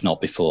 if not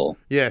before.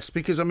 Yes,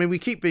 because, we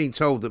keep being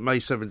told that May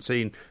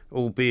 17,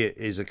 albeit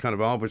is a kind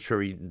of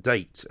arbitrary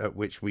date at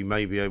which we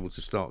may be able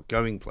to start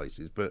going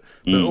places, but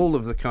all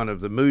of the kind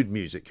of the mood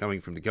music coming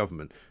from the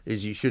government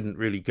is you shouldn't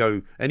really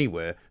go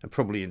anywhere, and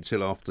probably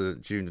until after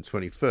June the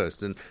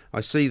 21st. And I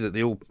see that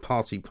the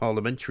all-party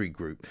parliamentary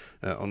group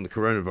on the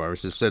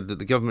coronavirus has said that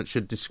the government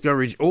should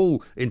discourage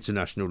all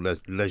international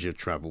leisure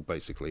travel,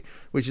 basically,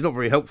 which is not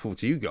very helpful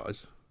to you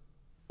guys.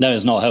 No,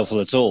 it's not helpful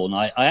at all. And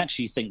I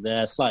actually think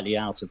they're slightly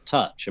out of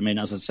touch.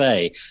 As I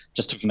say,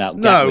 just talking about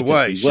Gatwick, no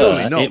way,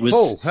 surely not,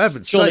 Paul,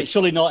 heaven's sake.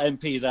 Surely not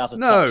MPs out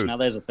of touch. Now,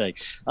 there's a thing.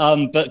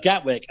 But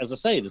Gatwick, as I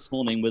say, this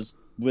morning was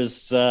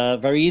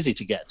very easy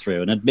to get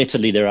through. And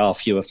admittedly, there are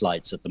fewer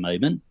flights at the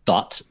moment,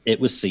 but it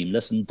was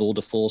seamless, and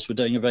Border Force were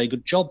doing a very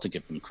good job, to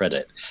give them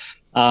credit.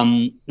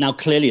 Now,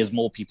 clearly, as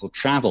more people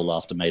travel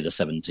after May the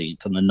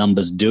 17th and the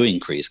numbers do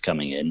increase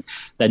coming in,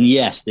 then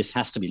yes, this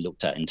has to be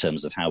looked at in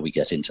terms of how we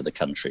get into the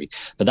country.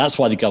 But that's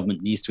why the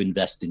government needs to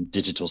invest in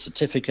digital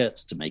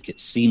certificates to make it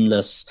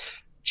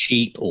seamless.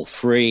 cheap or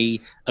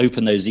free,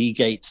 open those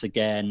e-gates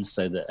again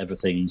so that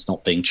everything's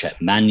not being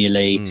checked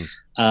manually.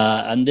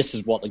 And this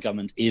is what the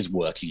government is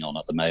working on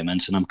at the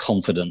moment, and I'm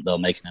confident they'll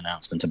make an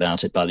announcement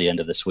about it by the end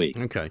of this week.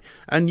 Okay.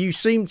 And you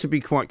seem to be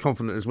quite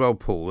confident as well,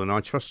 Paul, and I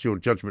trust your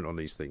judgment on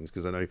these things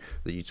because I know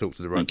that you talk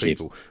to the right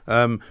people.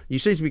 You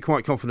seem to be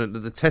quite confident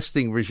that the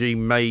testing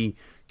regime may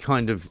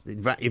kind of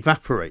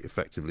evaporate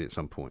effectively at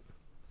some point.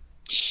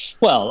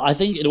 Well, I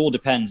think it all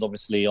depends,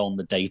 obviously, on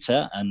the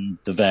data and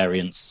the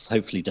variants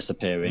hopefully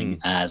disappearing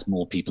as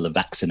more people are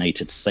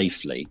vaccinated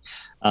safely.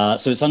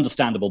 So it's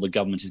understandable the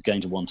government is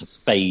going to want to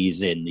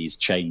phase in these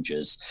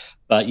changes.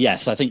 But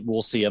yes, I think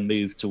we'll see a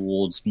move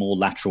towards more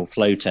lateral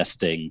flow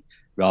testing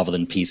rather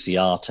than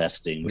PCR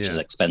testing, which is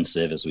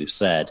expensive, as we've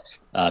said,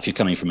 if you're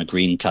coming from a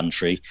green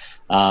country.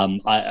 As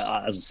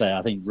I say,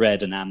 I think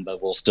red and amber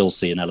will still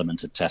see an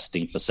element of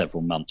testing for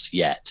several months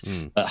yet.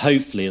 But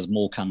hopefully, as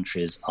more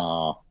countries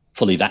are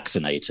fully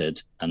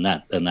vaccinated and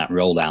that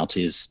rollout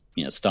is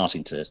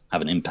starting to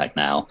have an impact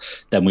now,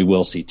 then we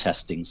will see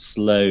testing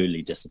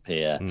slowly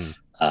disappear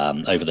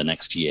over the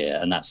next year,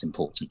 and that's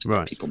important to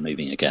get people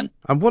moving again.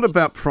 And what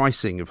about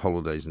pricing of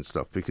holidays and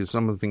stuff? Because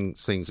some of the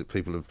things that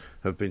people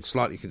have been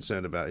slightly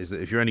concerned about is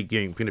that if you're only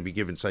going to be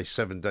given, say,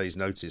 7 days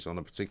notice on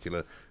a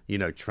particular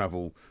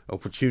travel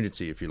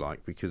opportunity, if you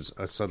like, because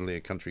suddenly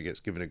a country gets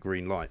given a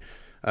green light,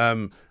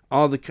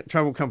 are the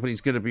travel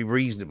companies going to be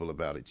reasonable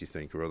about it, do you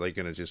think, or are they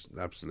going to just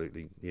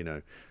absolutely,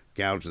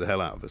 gouge the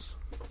hell out of us?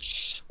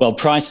 Well,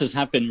 prices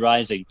have been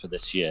rising for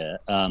this year,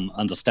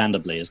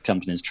 understandably, as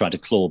companies try to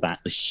claw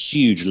back the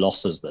huge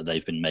losses that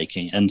they've been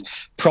making. And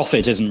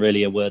profit isn't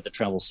really a word the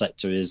travel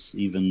sector is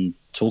even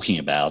talking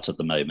about at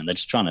the moment. They're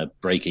just trying to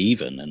break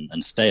even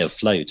and stay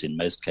afloat in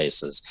most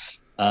cases.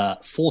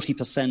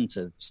 40%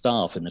 of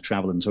staff in the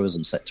travel and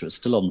tourism sector is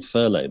still on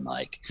furlough,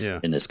 Mike,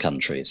 in this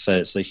country. So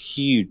it's a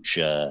huge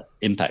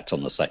impact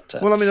on the sector.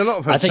 Well, I mean, a lot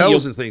of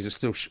hotels and things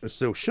are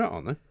still shut,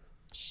 aren't they?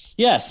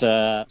 Yes,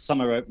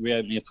 some are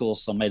reopening, of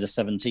course, on May the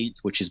 17th,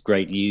 which is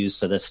great news.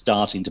 So they're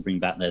starting to bring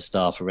back their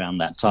staff around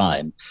that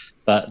time.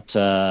 But,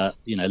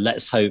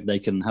 let's hope they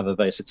can have a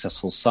very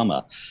successful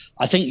summer.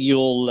 I think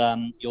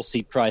you'll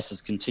see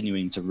prices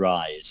continuing to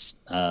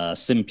rise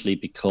simply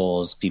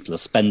because people are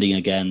spending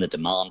again, the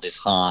demand is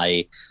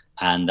high,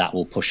 and that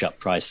will push up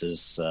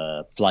prices,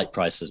 flight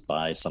prices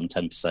by some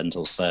 10%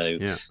 or so,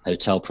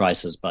 hotel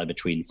prices by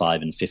between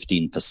 5 and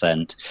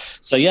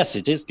 15%. So, yes,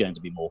 it is going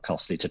to be more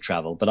costly to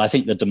travel, but I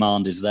think the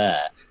demand is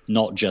there,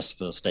 not just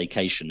for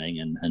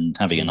staycationing and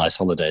having a nice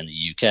holiday in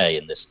the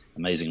UK in this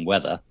amazing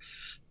weather,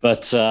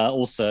 but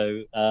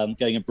also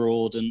going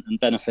abroad and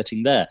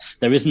benefiting there.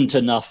 There isn't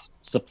enough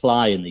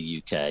supply in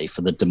the UK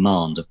for the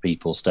demand of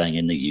people staying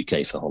in the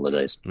UK for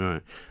holidays.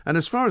 Right. And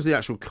as far as the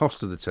actual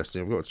cost of the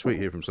testing, I've got a tweet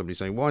here from somebody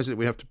saying, why is it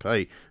we have to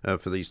pay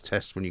for these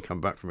tests when you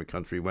come back from a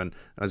country when,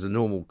 as a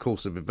normal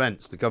course of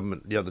events, the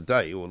government the other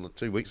day or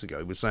 2 weeks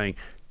ago was saying,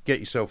 get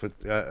yourself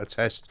a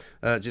test,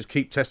 just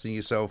keep testing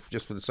yourself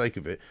just for the sake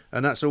of it,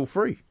 and that's all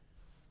free.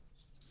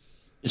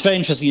 It's very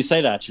interesting you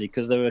say that, actually,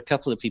 because there were a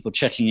couple of people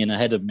checking in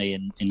ahead of me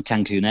in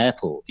Cancun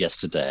airport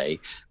yesterday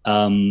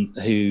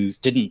who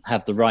didn't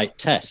have the right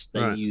test.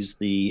 They used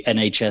the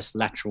NHS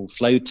lateral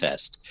flow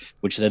test,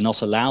 which they're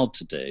not allowed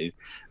to do,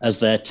 as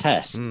their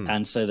test.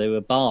 And so they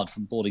were barred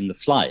from boarding the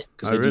flight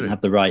because they didn't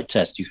have the right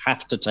test. You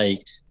have to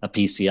take a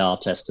PCR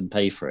test and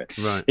pay for it.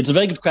 Right. It's a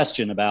very good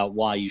question about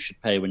why you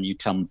should pay when you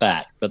come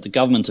back. But the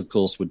government, of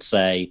course, would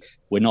say,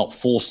 we're not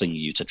forcing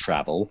you to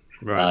travel.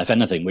 If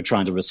anything, we're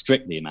trying to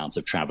restrict the amount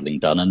of travelling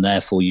done, and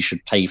therefore you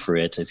should pay for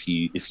it if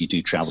you do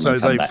travel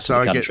and come back to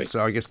the country.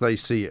 So I guess they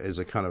see it as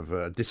a kind of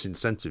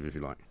disincentive, if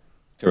you like.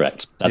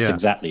 Correct. That's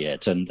exactly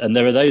it. And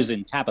there are those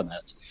in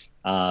Cabinet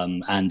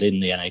and in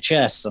the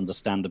NHS,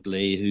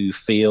 understandably, who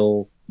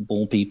feel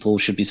more people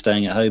should be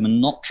staying at home and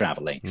not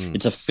travelling.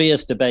 It's a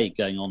fierce debate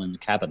going on in the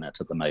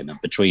Cabinet at the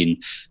moment between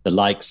the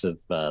likes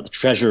of the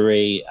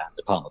Treasury and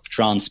Department for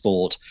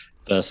Transport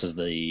versus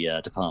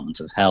the Department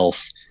of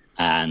Health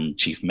and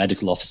Chief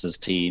Medical Officer's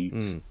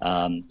team.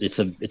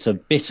 It's a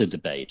bitter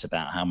debate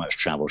about how much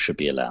travel should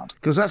be allowed.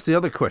 Because that's the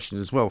other question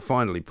as well,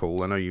 finally,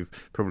 Paul. I know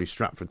you've probably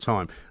strapped for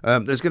time.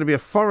 There's going to be a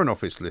Foreign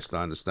Office list,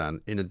 I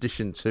understand, in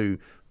addition to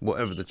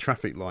whatever the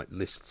traffic light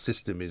list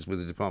system is with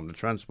the Department of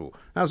Transport.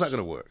 How's that going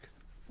to work?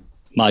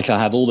 Mike, I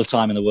have all the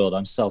time in the world.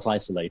 I'm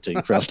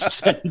self-isolating for up to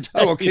 10 days.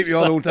 I'll keep you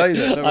on all day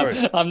then, don't worry.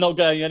 I'm not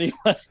going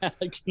anywhere,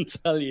 I can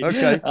tell you.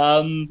 Okay.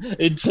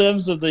 In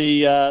terms of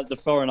the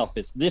Foreign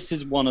Office, this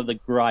is one of the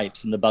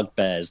gripes and the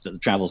bugbears that the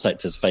travel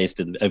sector has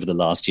faced over the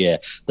last year.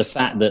 The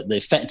fact that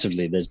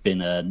effectively there's been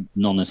a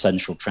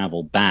non-essential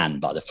travel ban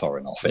by the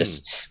Foreign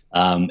Office.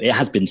 It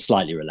has been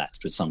slightly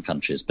relaxed with some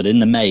countries, but in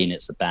the main,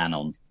 it's a ban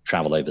on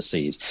travel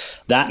overseas.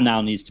 That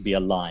now needs to be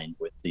aligned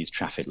with these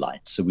traffic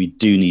lights. So we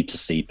do need to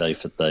see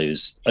both of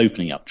those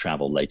opening up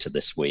travel later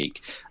this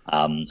week.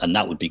 And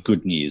that would be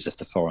good news if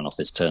the Foreign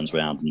Office turns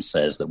around and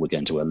says that we're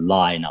going to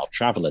align our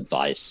travel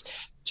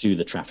advice to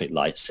the traffic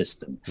light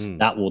system.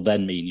 That will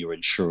then mean your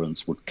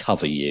insurance would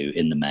cover you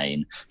in the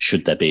main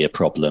should there be a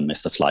problem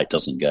if the flight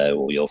doesn't go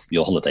or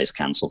your holiday's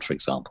cancelled, for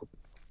example.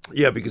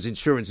 Yeah, because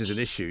insurance is an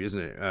issue, isn't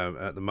it,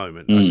 at the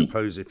moment? I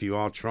suppose if you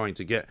are trying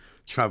to get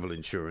travel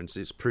insurance,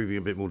 it's proving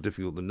a bit more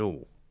difficult than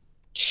normal.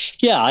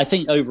 Yeah, I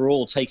think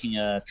overall taking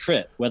a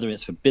trip, whether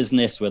it's for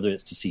business, whether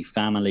it's to see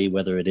family,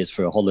 whether it is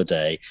for a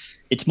holiday,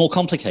 it's more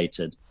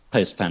complicated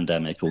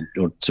post-pandemic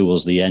or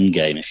towards the end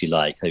game, if you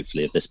like,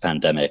 hopefully, of this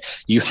pandemic.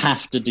 You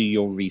have to do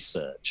your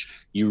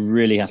research. You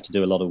really have to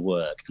do a lot of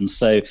work. And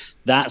so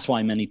that's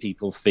why many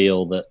people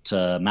feel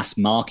that mass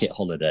market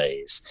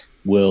holidays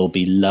will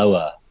be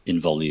lower in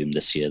volume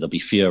this year. There'll be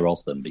fewer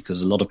of them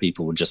because a lot of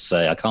people will just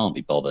say, I can't be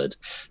bothered.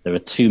 There are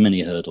too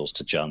many hurdles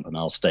to jump, and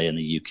I'll stay in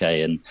the UK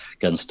and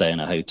go and stay in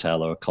a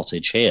hotel or a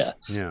cottage here.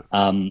 Yeah.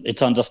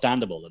 It's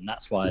understandable. And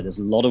that's why there's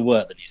a lot of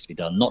work that needs to be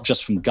done, not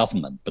just from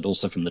government, but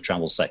also from the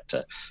travel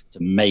sector to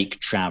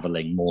make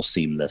traveling more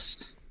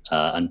seamless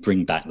and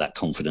bring back that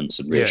confidence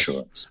and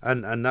reassurance.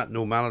 Yes. And that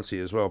normality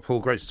as well. Paul,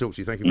 great to talk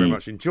to you. Thank you very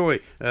much. Enjoy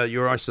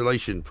your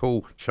isolation.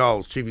 Paul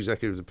Charles, Chief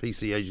Executive of the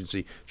PC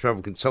Agency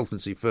travel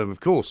consultancy firm. Of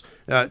course,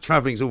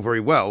 travelling's all very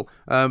well,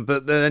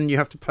 but then you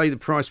have to pay the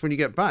price when you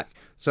get back.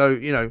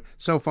 So,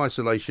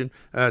 self-isolation,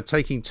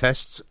 taking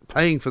tests,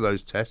 paying for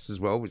those tests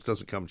as well, which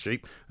doesn't come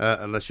cheap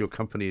unless your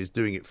company is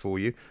doing it for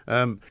you.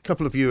 A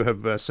couple of you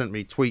have sent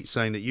me tweets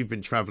saying that you've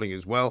been travelling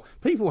as well.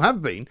 People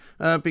have been,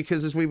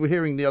 because as we were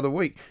hearing the other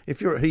week,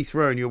 if you're at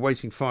Heathrow and you're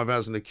waiting 5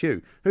 hours in the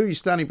queue, who are you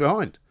standing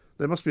behind?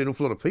 There must be an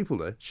awful lot of people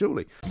there,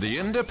 surely. The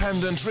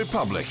Independent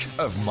Republic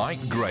of Mike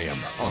Graham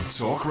on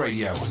Talk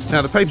Radio.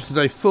 Now, the paper's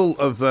today full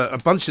of a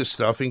bunch of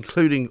stuff,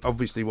 including,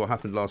 obviously, what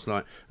happened last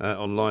night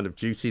on Line of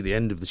Duty, the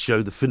end of the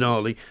show, the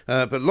finale,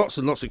 but lots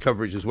and lots of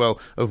coverage as well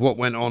of what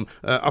went on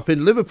up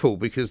in Liverpool,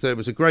 because there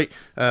was a great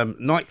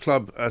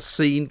nightclub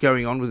scene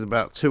going on with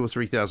about 2,000 or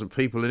 3,000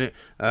 people in it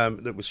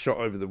that was shot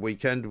over the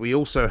weekend. We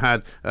also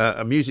had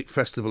a music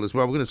festival as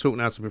well. We're going to talk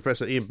now to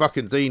Professor Ian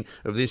Buckendine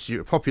of the Institute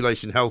of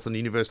Population Health and the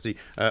University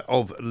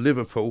of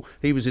Liverpool.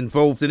 He was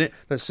involved in it.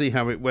 Let's see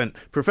how it went.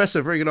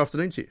 Professor, very good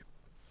afternoon to you.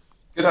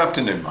 Good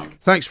afternoon, Mike.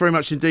 Thanks very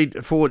much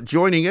indeed for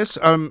joining us.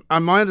 And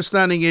my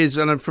understanding is,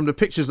 and from the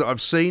pictures that I've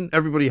seen,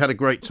 everybody had a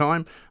great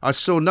time. I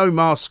saw no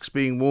masks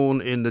being worn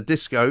in the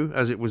disco,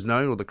 as it was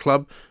known, or the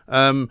club,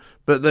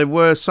 but there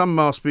were some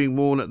masks being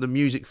worn at the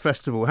music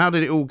festival. How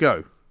did it all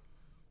go?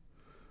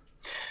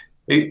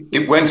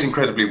 It went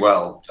incredibly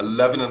well.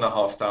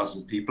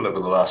 11,500 people over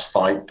the last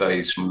 5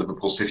 days from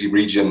Liverpool City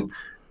region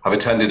have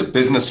attended a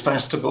business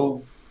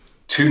festival,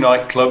 2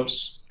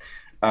 nightclubs,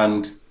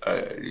 and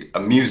a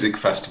music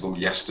festival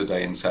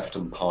yesterday in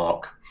Sefton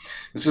Park.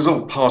 This is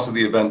all part of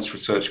the events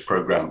research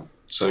program.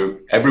 So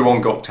everyone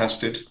got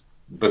tested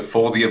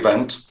before the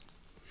event.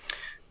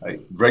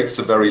 Rates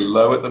are very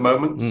low at the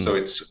moment, so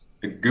it's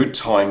a good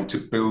time to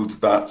build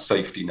that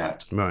safety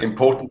net. Right.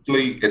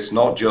 Importantly, it's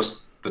not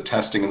just the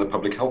testing and the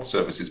public health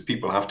services.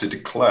 People have to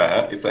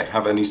declare if they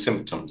have any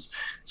symptoms.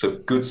 So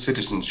good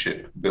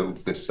citizenship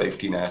builds this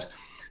safety net,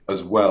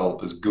 as well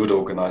as good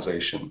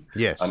organisation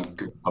and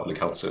good public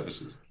health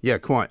services. Yeah,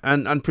 quite.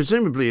 And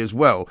presumably as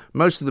well,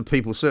 most of the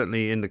people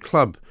certainly in the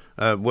club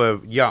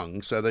were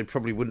young, so they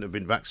probably wouldn't have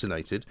been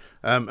vaccinated.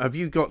 Have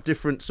you got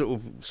different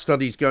sort of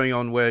studies going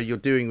on where you're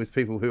doing with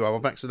people who are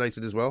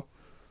vaccinated as well?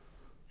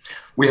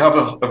 We have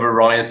a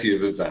variety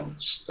of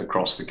events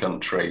across the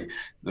country.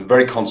 They're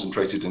very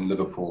concentrated in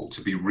Liverpool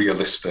to be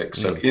realistic.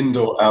 So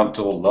indoor,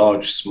 outdoor,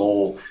 large,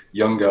 small,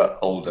 younger,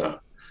 older.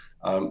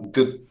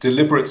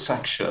 Deliberate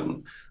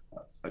section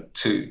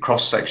to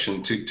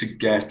cross-section to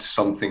get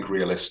something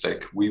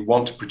realistic. We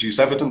want to produce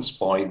evidence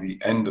by the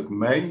end of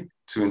May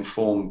to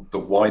inform the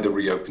wider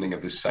reopening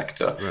of this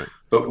sector,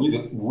 but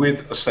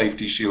with a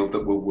safety shield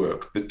that will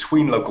work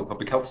between local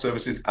public health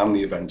services and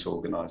the event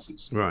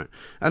organisers. Right.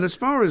 And as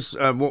far as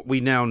what we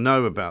now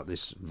know about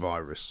this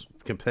virus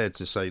compared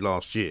to, say,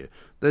 last year,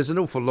 there's an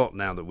awful lot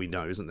now that we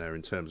know, isn't there,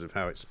 in terms of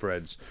how it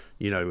spreads,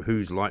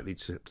 who's likely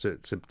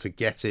to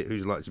get it,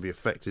 who's likely to be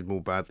affected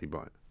more badly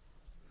by it.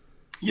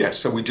 Yes,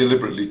 so we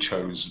deliberately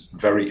chose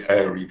very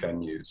airy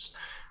venues.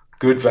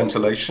 Good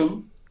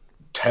ventilation,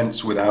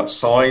 tents without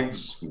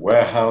sides,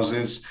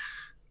 warehouses.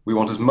 We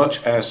want as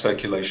much air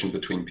circulation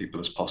between people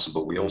as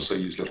possible. We also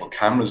use little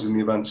cameras in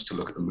the events to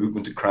look at the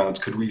movement of crowds.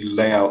 Could we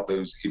lay out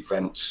those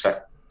events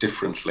set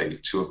differently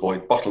to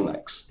avoid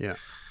bottlenecks? Yeah.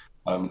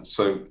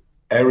 So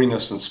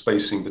airiness and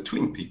spacing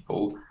between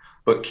people,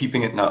 but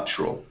keeping it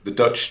natural. The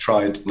Dutch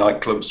tried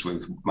nightclubs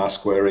with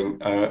mask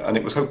wearing, and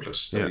it was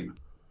hopeless. Yeah.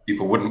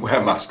 People wouldn't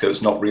wear masks.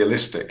 It's not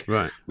realistic.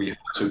 Right. We had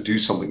to do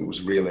something that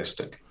was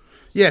realistic.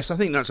 Yes, I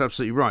think that's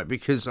absolutely right,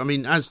 because,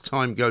 as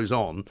time goes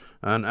on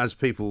and as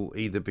people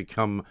either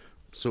become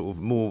sort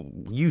of more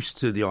used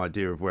to the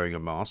idea of wearing a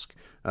mask,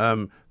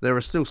 there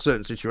are still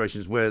certain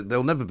situations where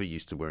they'll never be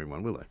used to wearing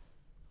one, will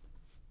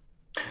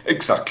they?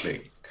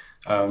 Exactly.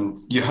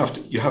 You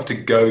have to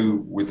go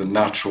with the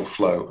natural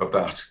flow of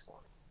that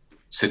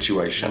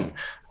situation.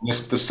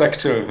 The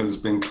sector has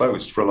been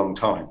closed for a long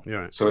time,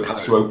 so it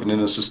had to open in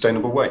a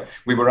sustainable way.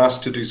 We were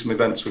asked to do some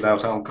events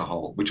without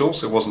alcohol, which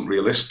also wasn't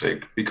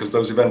realistic because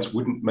those events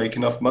wouldn't make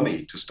enough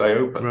money to stay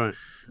open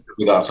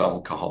without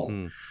alcohol.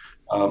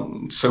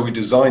 So we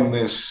designed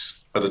this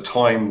at a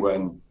time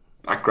when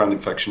background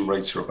infection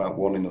rates are about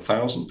 1 in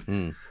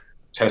 1,000.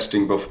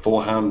 Testing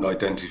beforehand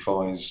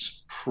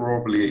identifies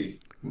probably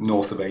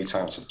north of 8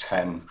 out of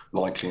 10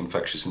 likely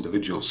infectious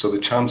individuals. So the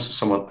chance of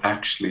someone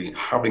actually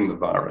having the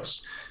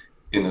virus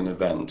in an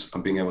event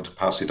and being able to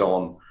pass it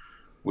on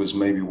was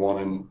maybe 1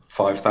 in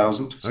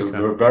 5,000. So they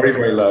were very,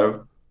 very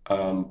low.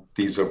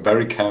 These are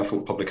very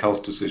careful public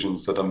health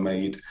decisions that are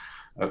made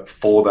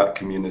for that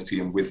community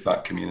and with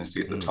that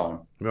community at the time.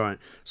 Right.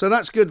 So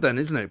that's good then,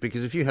 isn't it?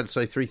 Because if you had,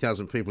 say,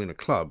 3,000 people in a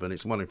club and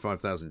it's 1 in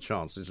 5,000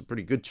 chance, it's a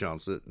pretty good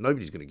chance that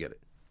nobody's going to get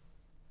it.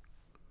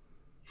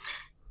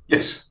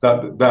 Yes,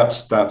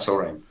 that's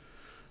our aim.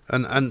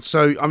 And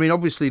so, I mean,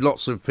 obviously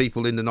lots of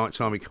people in the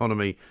nighttime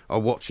economy are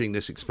watching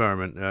this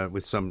experiment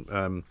with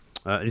some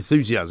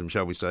enthusiasm,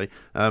 shall we say,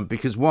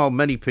 because while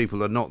many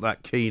people are not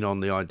that keen on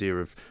the idea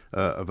of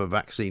a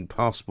vaccine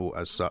passport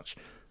as such,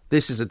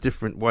 this is a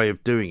different way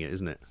of doing it,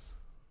 isn't it?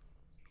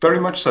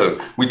 Very much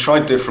so. We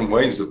tried different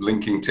ways of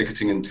linking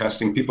ticketing and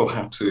testing. People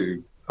had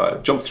to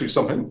jump through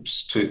some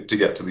hoops to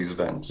get to these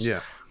events. Yeah.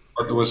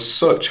 But there was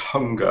such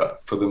hunger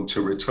for them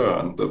to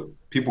return that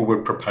people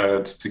were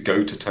prepared to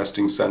go to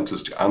testing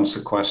centres, to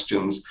answer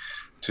questions,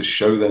 to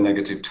show their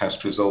negative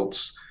test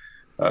results,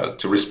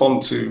 to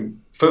respond to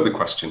further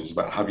questions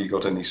about have you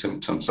got any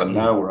symptoms. And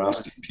now we're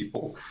asking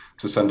people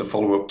to send a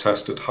follow-up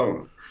test at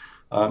home.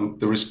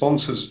 The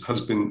response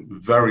has been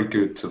very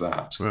good to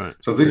that. Right.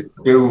 So this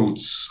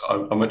builds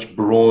a much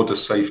broader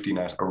safety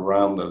net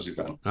around those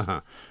events.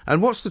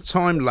 And what's the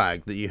time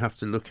lag that you have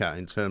to look at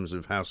in terms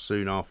of how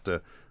soon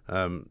after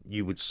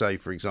you would say,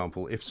 for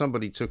example, if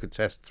somebody took a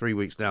test 3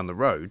 weeks down the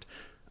road,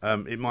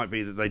 it might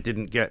be that they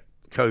didn't get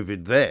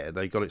COVID there,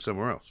 they got it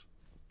somewhere else?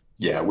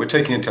 Yeah, we're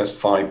taking a test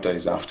 5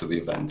 days after the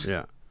event,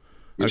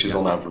 which is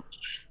on average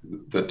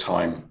the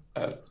time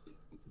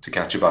to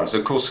catch a virus.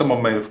 Of course,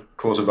 someone may have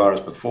caught a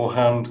virus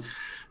beforehand,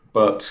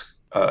 but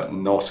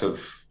not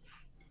have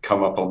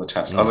come up on the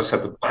test. As I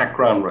said, the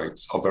background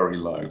rates are very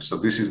low. So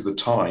this is the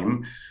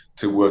time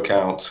to work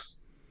out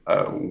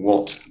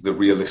what the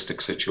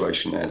realistic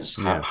situation is.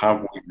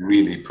 Have we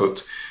really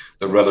put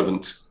the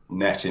relevant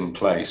net in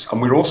place? And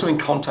we're also in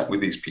contact with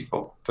these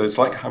people. So it's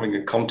like having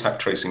a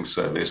contact tracing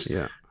service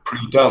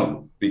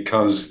pre-done,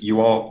 because you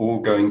are all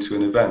going to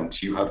an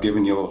event. You have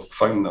given your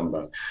phone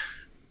number.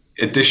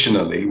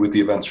 Additionally, with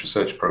the Events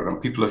Research Programme,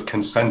 people have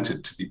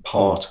consented to be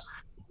part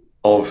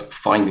of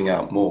finding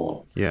out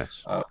more.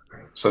 Yes.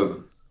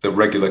 So the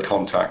regular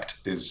contact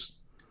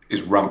is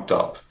ramped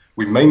up.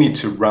 We may need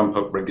to ramp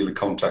up regular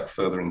contact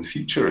further in the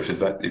future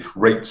if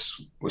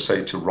rates were,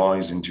 say, to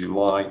rise in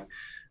July.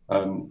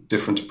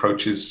 Different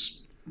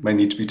approaches may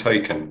need to be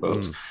taken,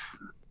 but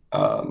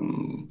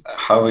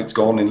how it's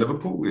gone in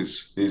Liverpool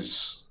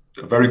is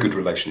a very good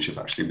relationship,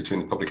 actually, between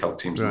the public health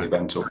teams and the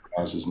event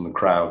organisers and the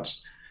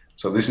crowds.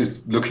 So this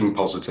is looking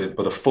positive,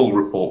 but a full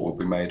report will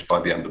be made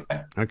by the end of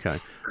May. Okay.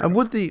 And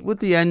would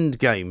the end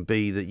game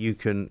be that you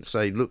can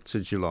say, look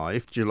to July,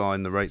 if July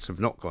and the rates have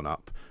not gone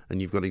up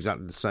and you've got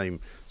exactly the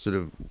same sort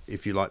of,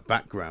 if you like,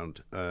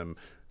 background,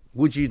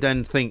 would you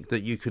then think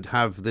that you could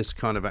have this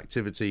kind of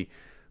activity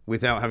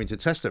without having to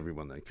test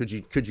everyone then? Could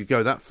you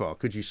go that far?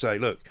 Could you say,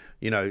 look,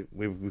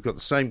 we've got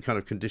the same kind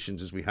of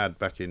conditions as we had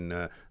back in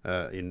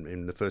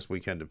the first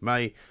weekend of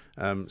May,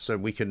 so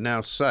we can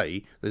now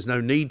say there's no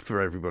need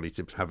for everybody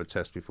to have a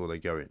test before they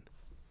go in?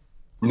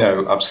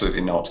 No,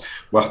 absolutely not.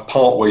 We're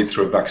partway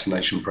through a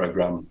vaccination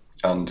programme,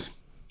 and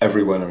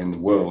everywhere in the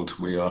world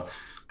we are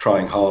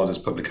trying hard as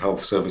public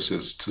health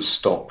services to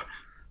stop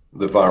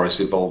the virus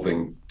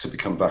evolving to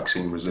become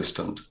vaccine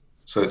resistant.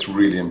 So it's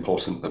really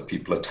important that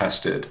people are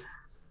tested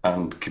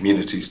and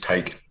communities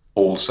take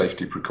all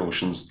safety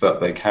precautions that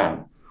they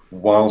can,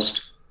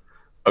 whilst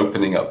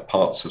opening up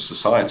parts of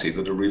society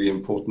that are really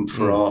important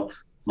for our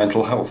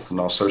mental health and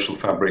our social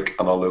fabric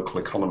and our local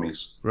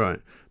economies. Right.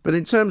 But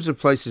in terms of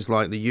places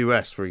like the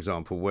US, for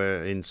example,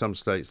 where in some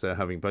states they're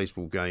having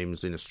baseball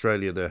games, in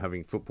Australia they're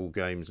having football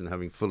games and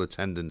having full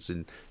attendance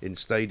in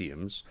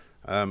stadiums,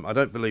 I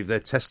don't believe they're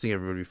testing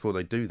everybody before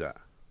they do that.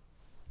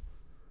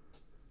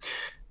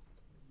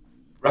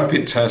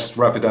 Rapid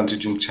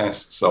antigen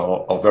tests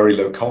are very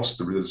low cost.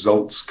 The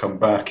results come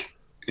back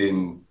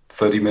in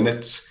 30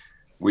 minutes.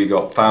 We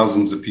got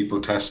thousands of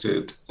people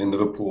tested in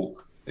Liverpool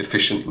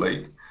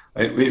efficiently.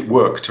 It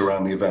worked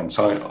around the events.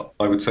 I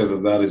would say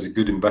that is a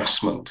good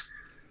investment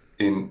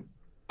in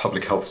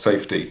public health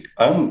safety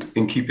and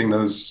in keeping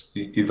those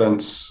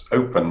events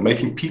open,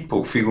 making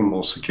people feel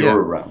more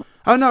secure around.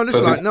 Oh no!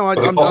 Listen,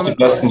 I'm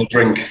less than a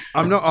drink.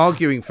 I'm not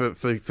arguing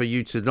for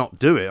you to not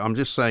do it. I'm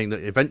just saying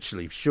that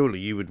eventually, surely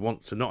you would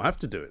want to not have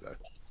to do it, though.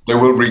 They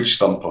will reach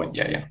some point.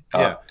 Yeah.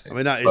 I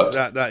mean,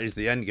 that is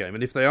the end game.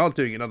 And if they are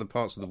doing it in other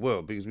parts of the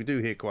world, because we do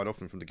hear quite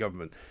often from the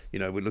government,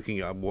 we're looking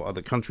at what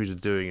other countries are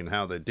doing and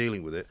how they're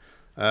dealing with it.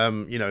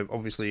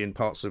 Obviously in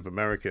parts of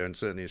America and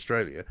certainly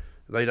Australia,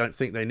 they don't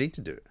think they need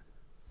to do it.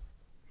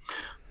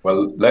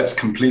 Well, let's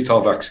complete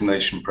our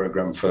vaccination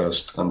program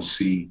first and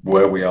see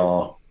where we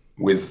are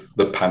with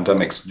the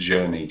pandemic's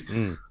journey.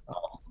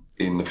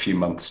 in a few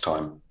months'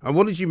 time. And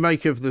what did you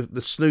make of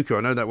the snooker?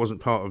 I know that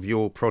wasn't part of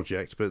your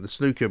project, but the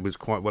snooker was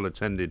quite well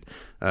attended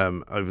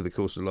over the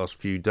course of the last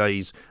few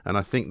days. And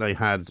I think they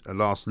had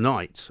last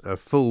night a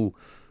full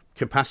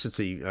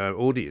capacity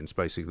audience,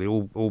 basically,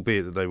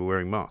 albeit that they were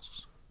wearing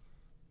masks.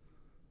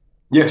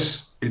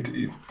 Yes,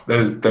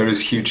 there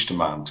is huge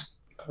demand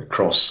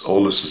across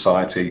all of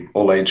society,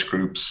 all age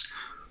groups,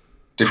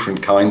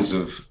 different kinds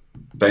of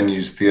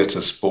venues,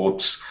 theatre,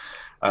 sports,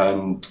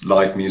 and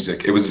live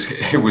music. It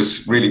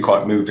was really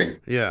quite moving.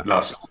 Yeah.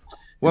 Last.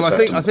 Well,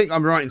 I think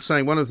I'm right in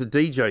saying one of the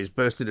DJs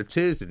burst into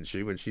tears, didn't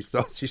she, when she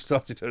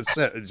started her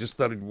set and just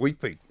started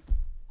weeping?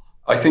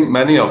 I think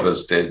many of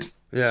us did.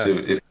 Yeah. So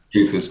if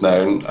truth is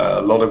known,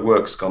 a lot of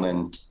work's gone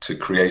into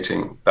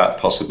creating that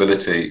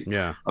possibility.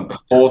 Yeah. And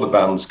before the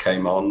bands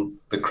came on,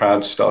 the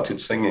crowd started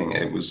singing.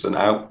 It was an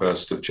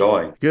outburst of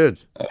joy.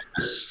 Good.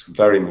 It's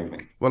very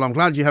moving. Well, I'm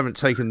glad you haven't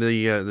taken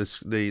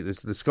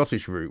the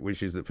Scottish route,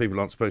 which is that people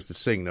aren't supposed to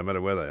sing no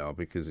matter where they are,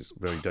 because it's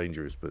very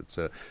dangerous. But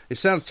it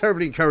sounds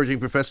terribly encouraging,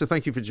 Professor.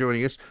 Thank you for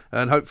joining us,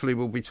 and hopefully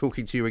we'll be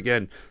talking to you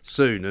again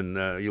soon,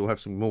 and you'll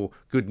have some more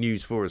good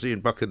news for us.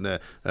 Ian Buchan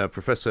there,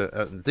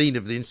 Professor, Dean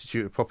of the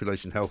Institute of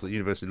Population Health at the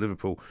University of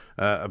Liverpool,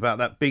 about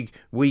that big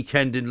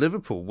weekend in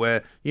Liverpool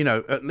where,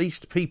 at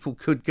least people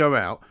could go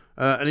out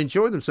and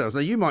enjoy themselves.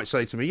 Now, you might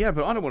say to me, yeah,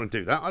 but I don't want to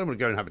do that. I don't want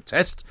to go and have a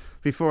test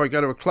before I go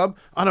to a club.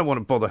 I don't want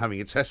to bother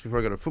having a test before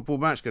I go to a football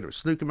match, go to a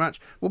snooker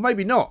match. Well,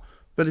 maybe not.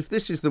 But if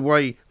this is the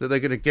way that they're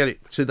going to get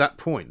it to that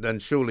point, then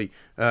surely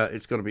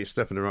it's got to be a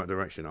step in the right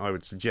direction, I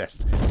would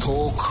suggest.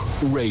 Talk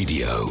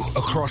Radio.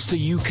 Across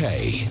the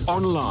UK.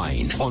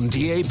 Online, on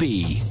DAB,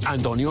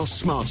 and on your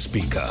smart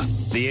speaker.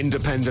 The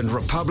Independent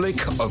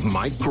Republic of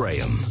Mike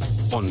Graham.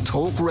 On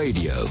Talk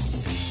Radio.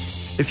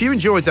 If you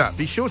enjoyed that,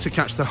 be sure to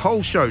catch the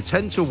whole show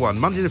 10 till 1,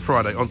 Monday to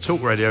Friday on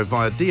Talk Radio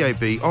via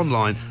DAB,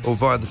 online, or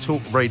via the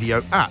Talk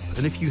Radio app.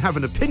 And if you have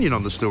an opinion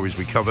on the stories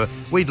we cover,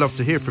 we'd love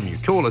to hear from you.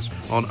 Call us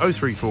on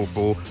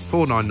 0344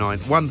 499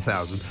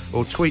 1000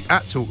 or tweet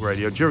at Talk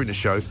Radio during the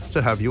show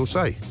to have your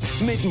say.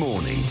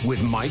 Mid-morning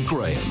with Mike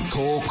Graham.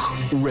 Talk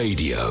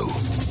Radio.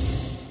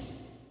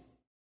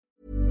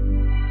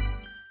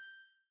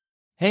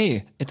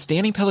 Hey, it's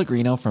Danny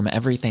Pellegrino from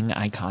Everything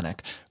Iconic.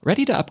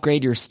 Ready to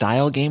upgrade your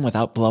style game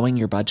without blowing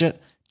your budget?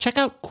 Check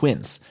out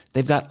Quince.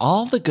 They've got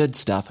all the good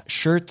stuff,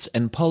 shirts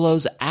and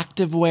polos,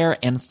 activewear,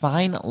 and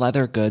fine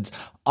leather goods,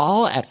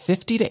 all at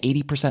 50 to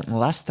 80%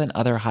 less than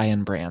other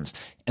high-end brands.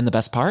 And the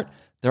best part?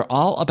 They're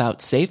all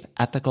about safe,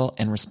 ethical,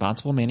 and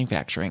responsible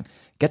manufacturing.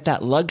 Get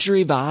that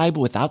luxury vibe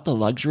without the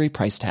luxury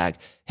price tag.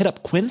 Hit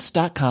up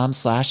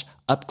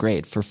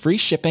quince.com/upgrade for free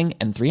shipping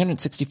and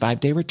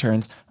 365-day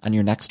returns on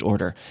your next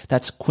order.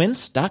 That's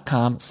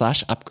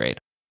quince.com/upgrade.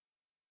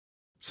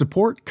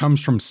 Support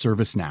comes from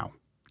ServiceNow,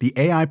 the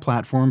AI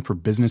platform for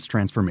business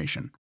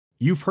transformation.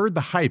 You've heard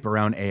the hype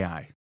around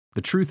AI.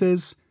 The truth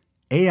is,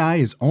 AI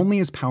is only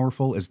as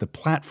powerful as the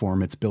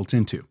platform it's built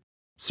into.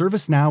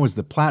 ServiceNow is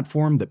the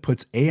platform that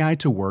puts AI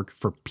to work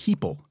for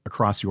people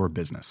across your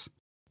business.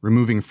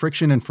 Removing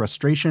friction and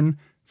frustration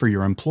for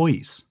your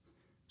employees.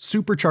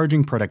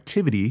 Supercharging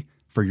productivity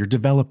for your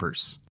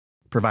developers.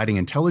 Providing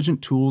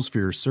intelligent tools for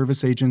your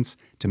service agents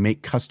to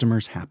make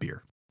customers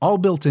happier. All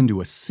built into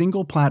a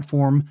single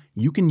platform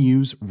you can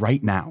use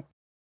right now.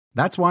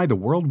 That's why the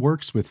world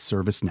works with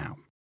ServiceNow.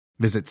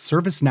 Visit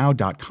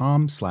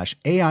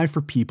servicenow.com/AI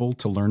for people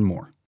to learn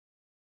more.